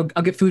oftentimes I'll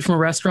get food from a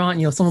restaurant,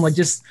 someone like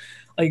just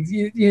like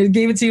you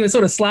gave it to you, it's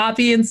sort of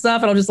sloppy and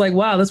stuff. And I'm just like,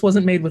 wow, this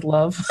wasn't made with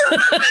love.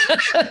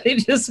 They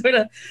just sort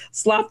of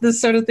slop this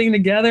sort of thing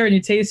together and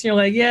you taste and you're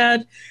like, yeah,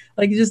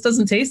 like it just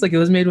doesn't taste like it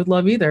was made with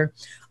love either.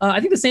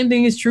 I think the same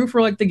thing is true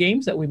for like the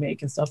games that we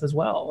make and stuff as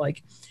well.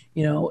 Like,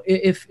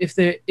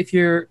 if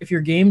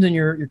your games and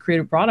your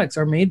creative products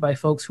are made by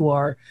folks who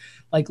are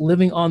like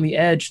living on the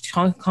edge,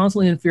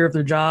 constantly in fear of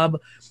their job,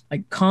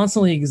 like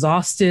constantly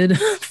exhausted,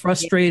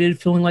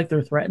 frustrated, feeling like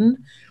they're threatened.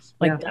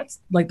 Like that's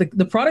like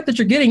the product that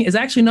you're getting is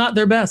actually not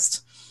their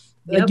best.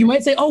 Like you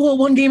might say, oh, well,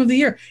 one game of the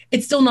year,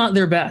 it's still not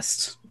their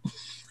best.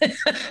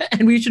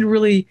 And we should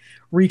really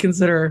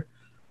reconsider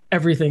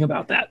everything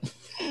about that.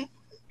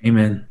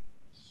 Amen.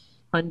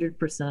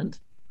 100%.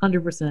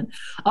 100%.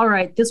 All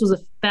right. This was a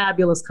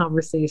fabulous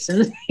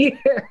conversation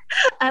here.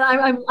 And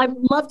I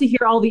love to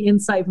hear all the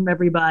insight from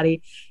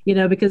everybody,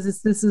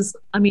 because this is,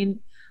 I mean,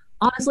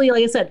 honestly,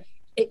 like I said,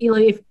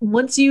 if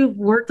once you've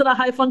worked on a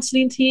high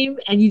functioning team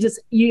and you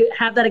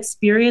have that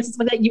experience and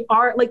stuff like that, you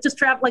are like just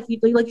like you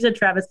said,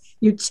 Travis,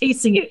 you're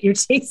chasing it. You're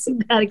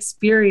chasing that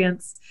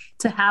experience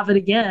to have it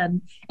again.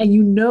 And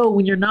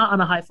when you're not on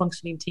a high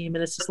functioning team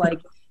and it's just like,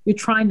 you're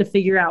trying to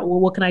figure out, well,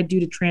 what can I do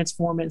to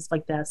transform it and stuff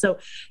like that. So,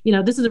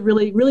 this is a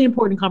really, really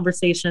important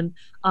conversation.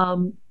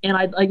 And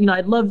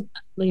I'd love,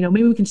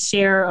 maybe we can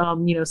share,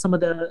 some of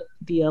the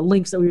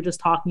links that we were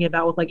just talking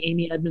about with like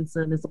Amy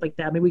Edmondson and stuff like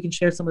that. Maybe we can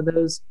share some of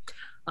those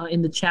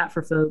in the chat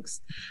for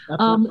folks.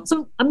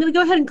 So I'm going to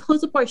go ahead and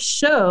close up our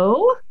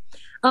show.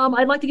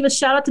 I'd like to give a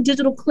shout out to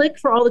Digital Click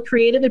for all the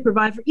creative they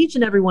provide for each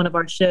and every one of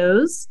our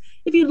shows.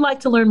 If you'd like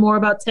to learn more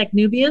about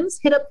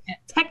techn00bians, hit up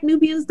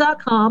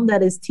techn00bians.com.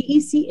 That is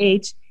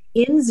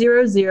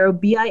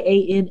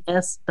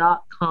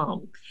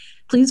techn00bians.com.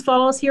 Please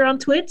follow us here on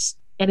Twitch.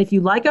 And if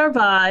you like our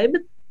vibe,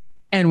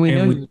 and we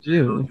know you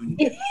do,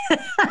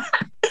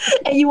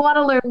 and you want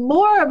to learn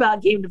more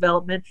about game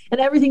development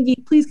and everything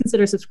geek, please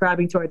consider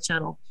subscribing to our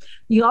channel.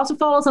 You can also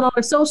follow us on all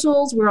our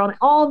socials. We're on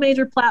all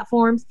major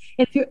platforms.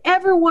 And if you're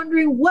ever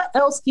wondering what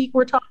else geek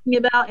we're talking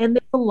about, and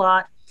there's a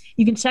lot,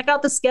 you can check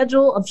out the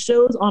schedule of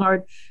shows on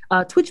our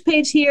Twitch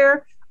page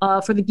here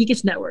for the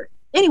Geekish Network.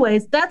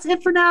 Anyways, that's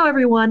it for now,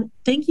 everyone.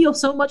 Thank you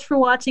so much for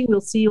watching.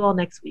 We'll see you all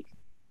next week.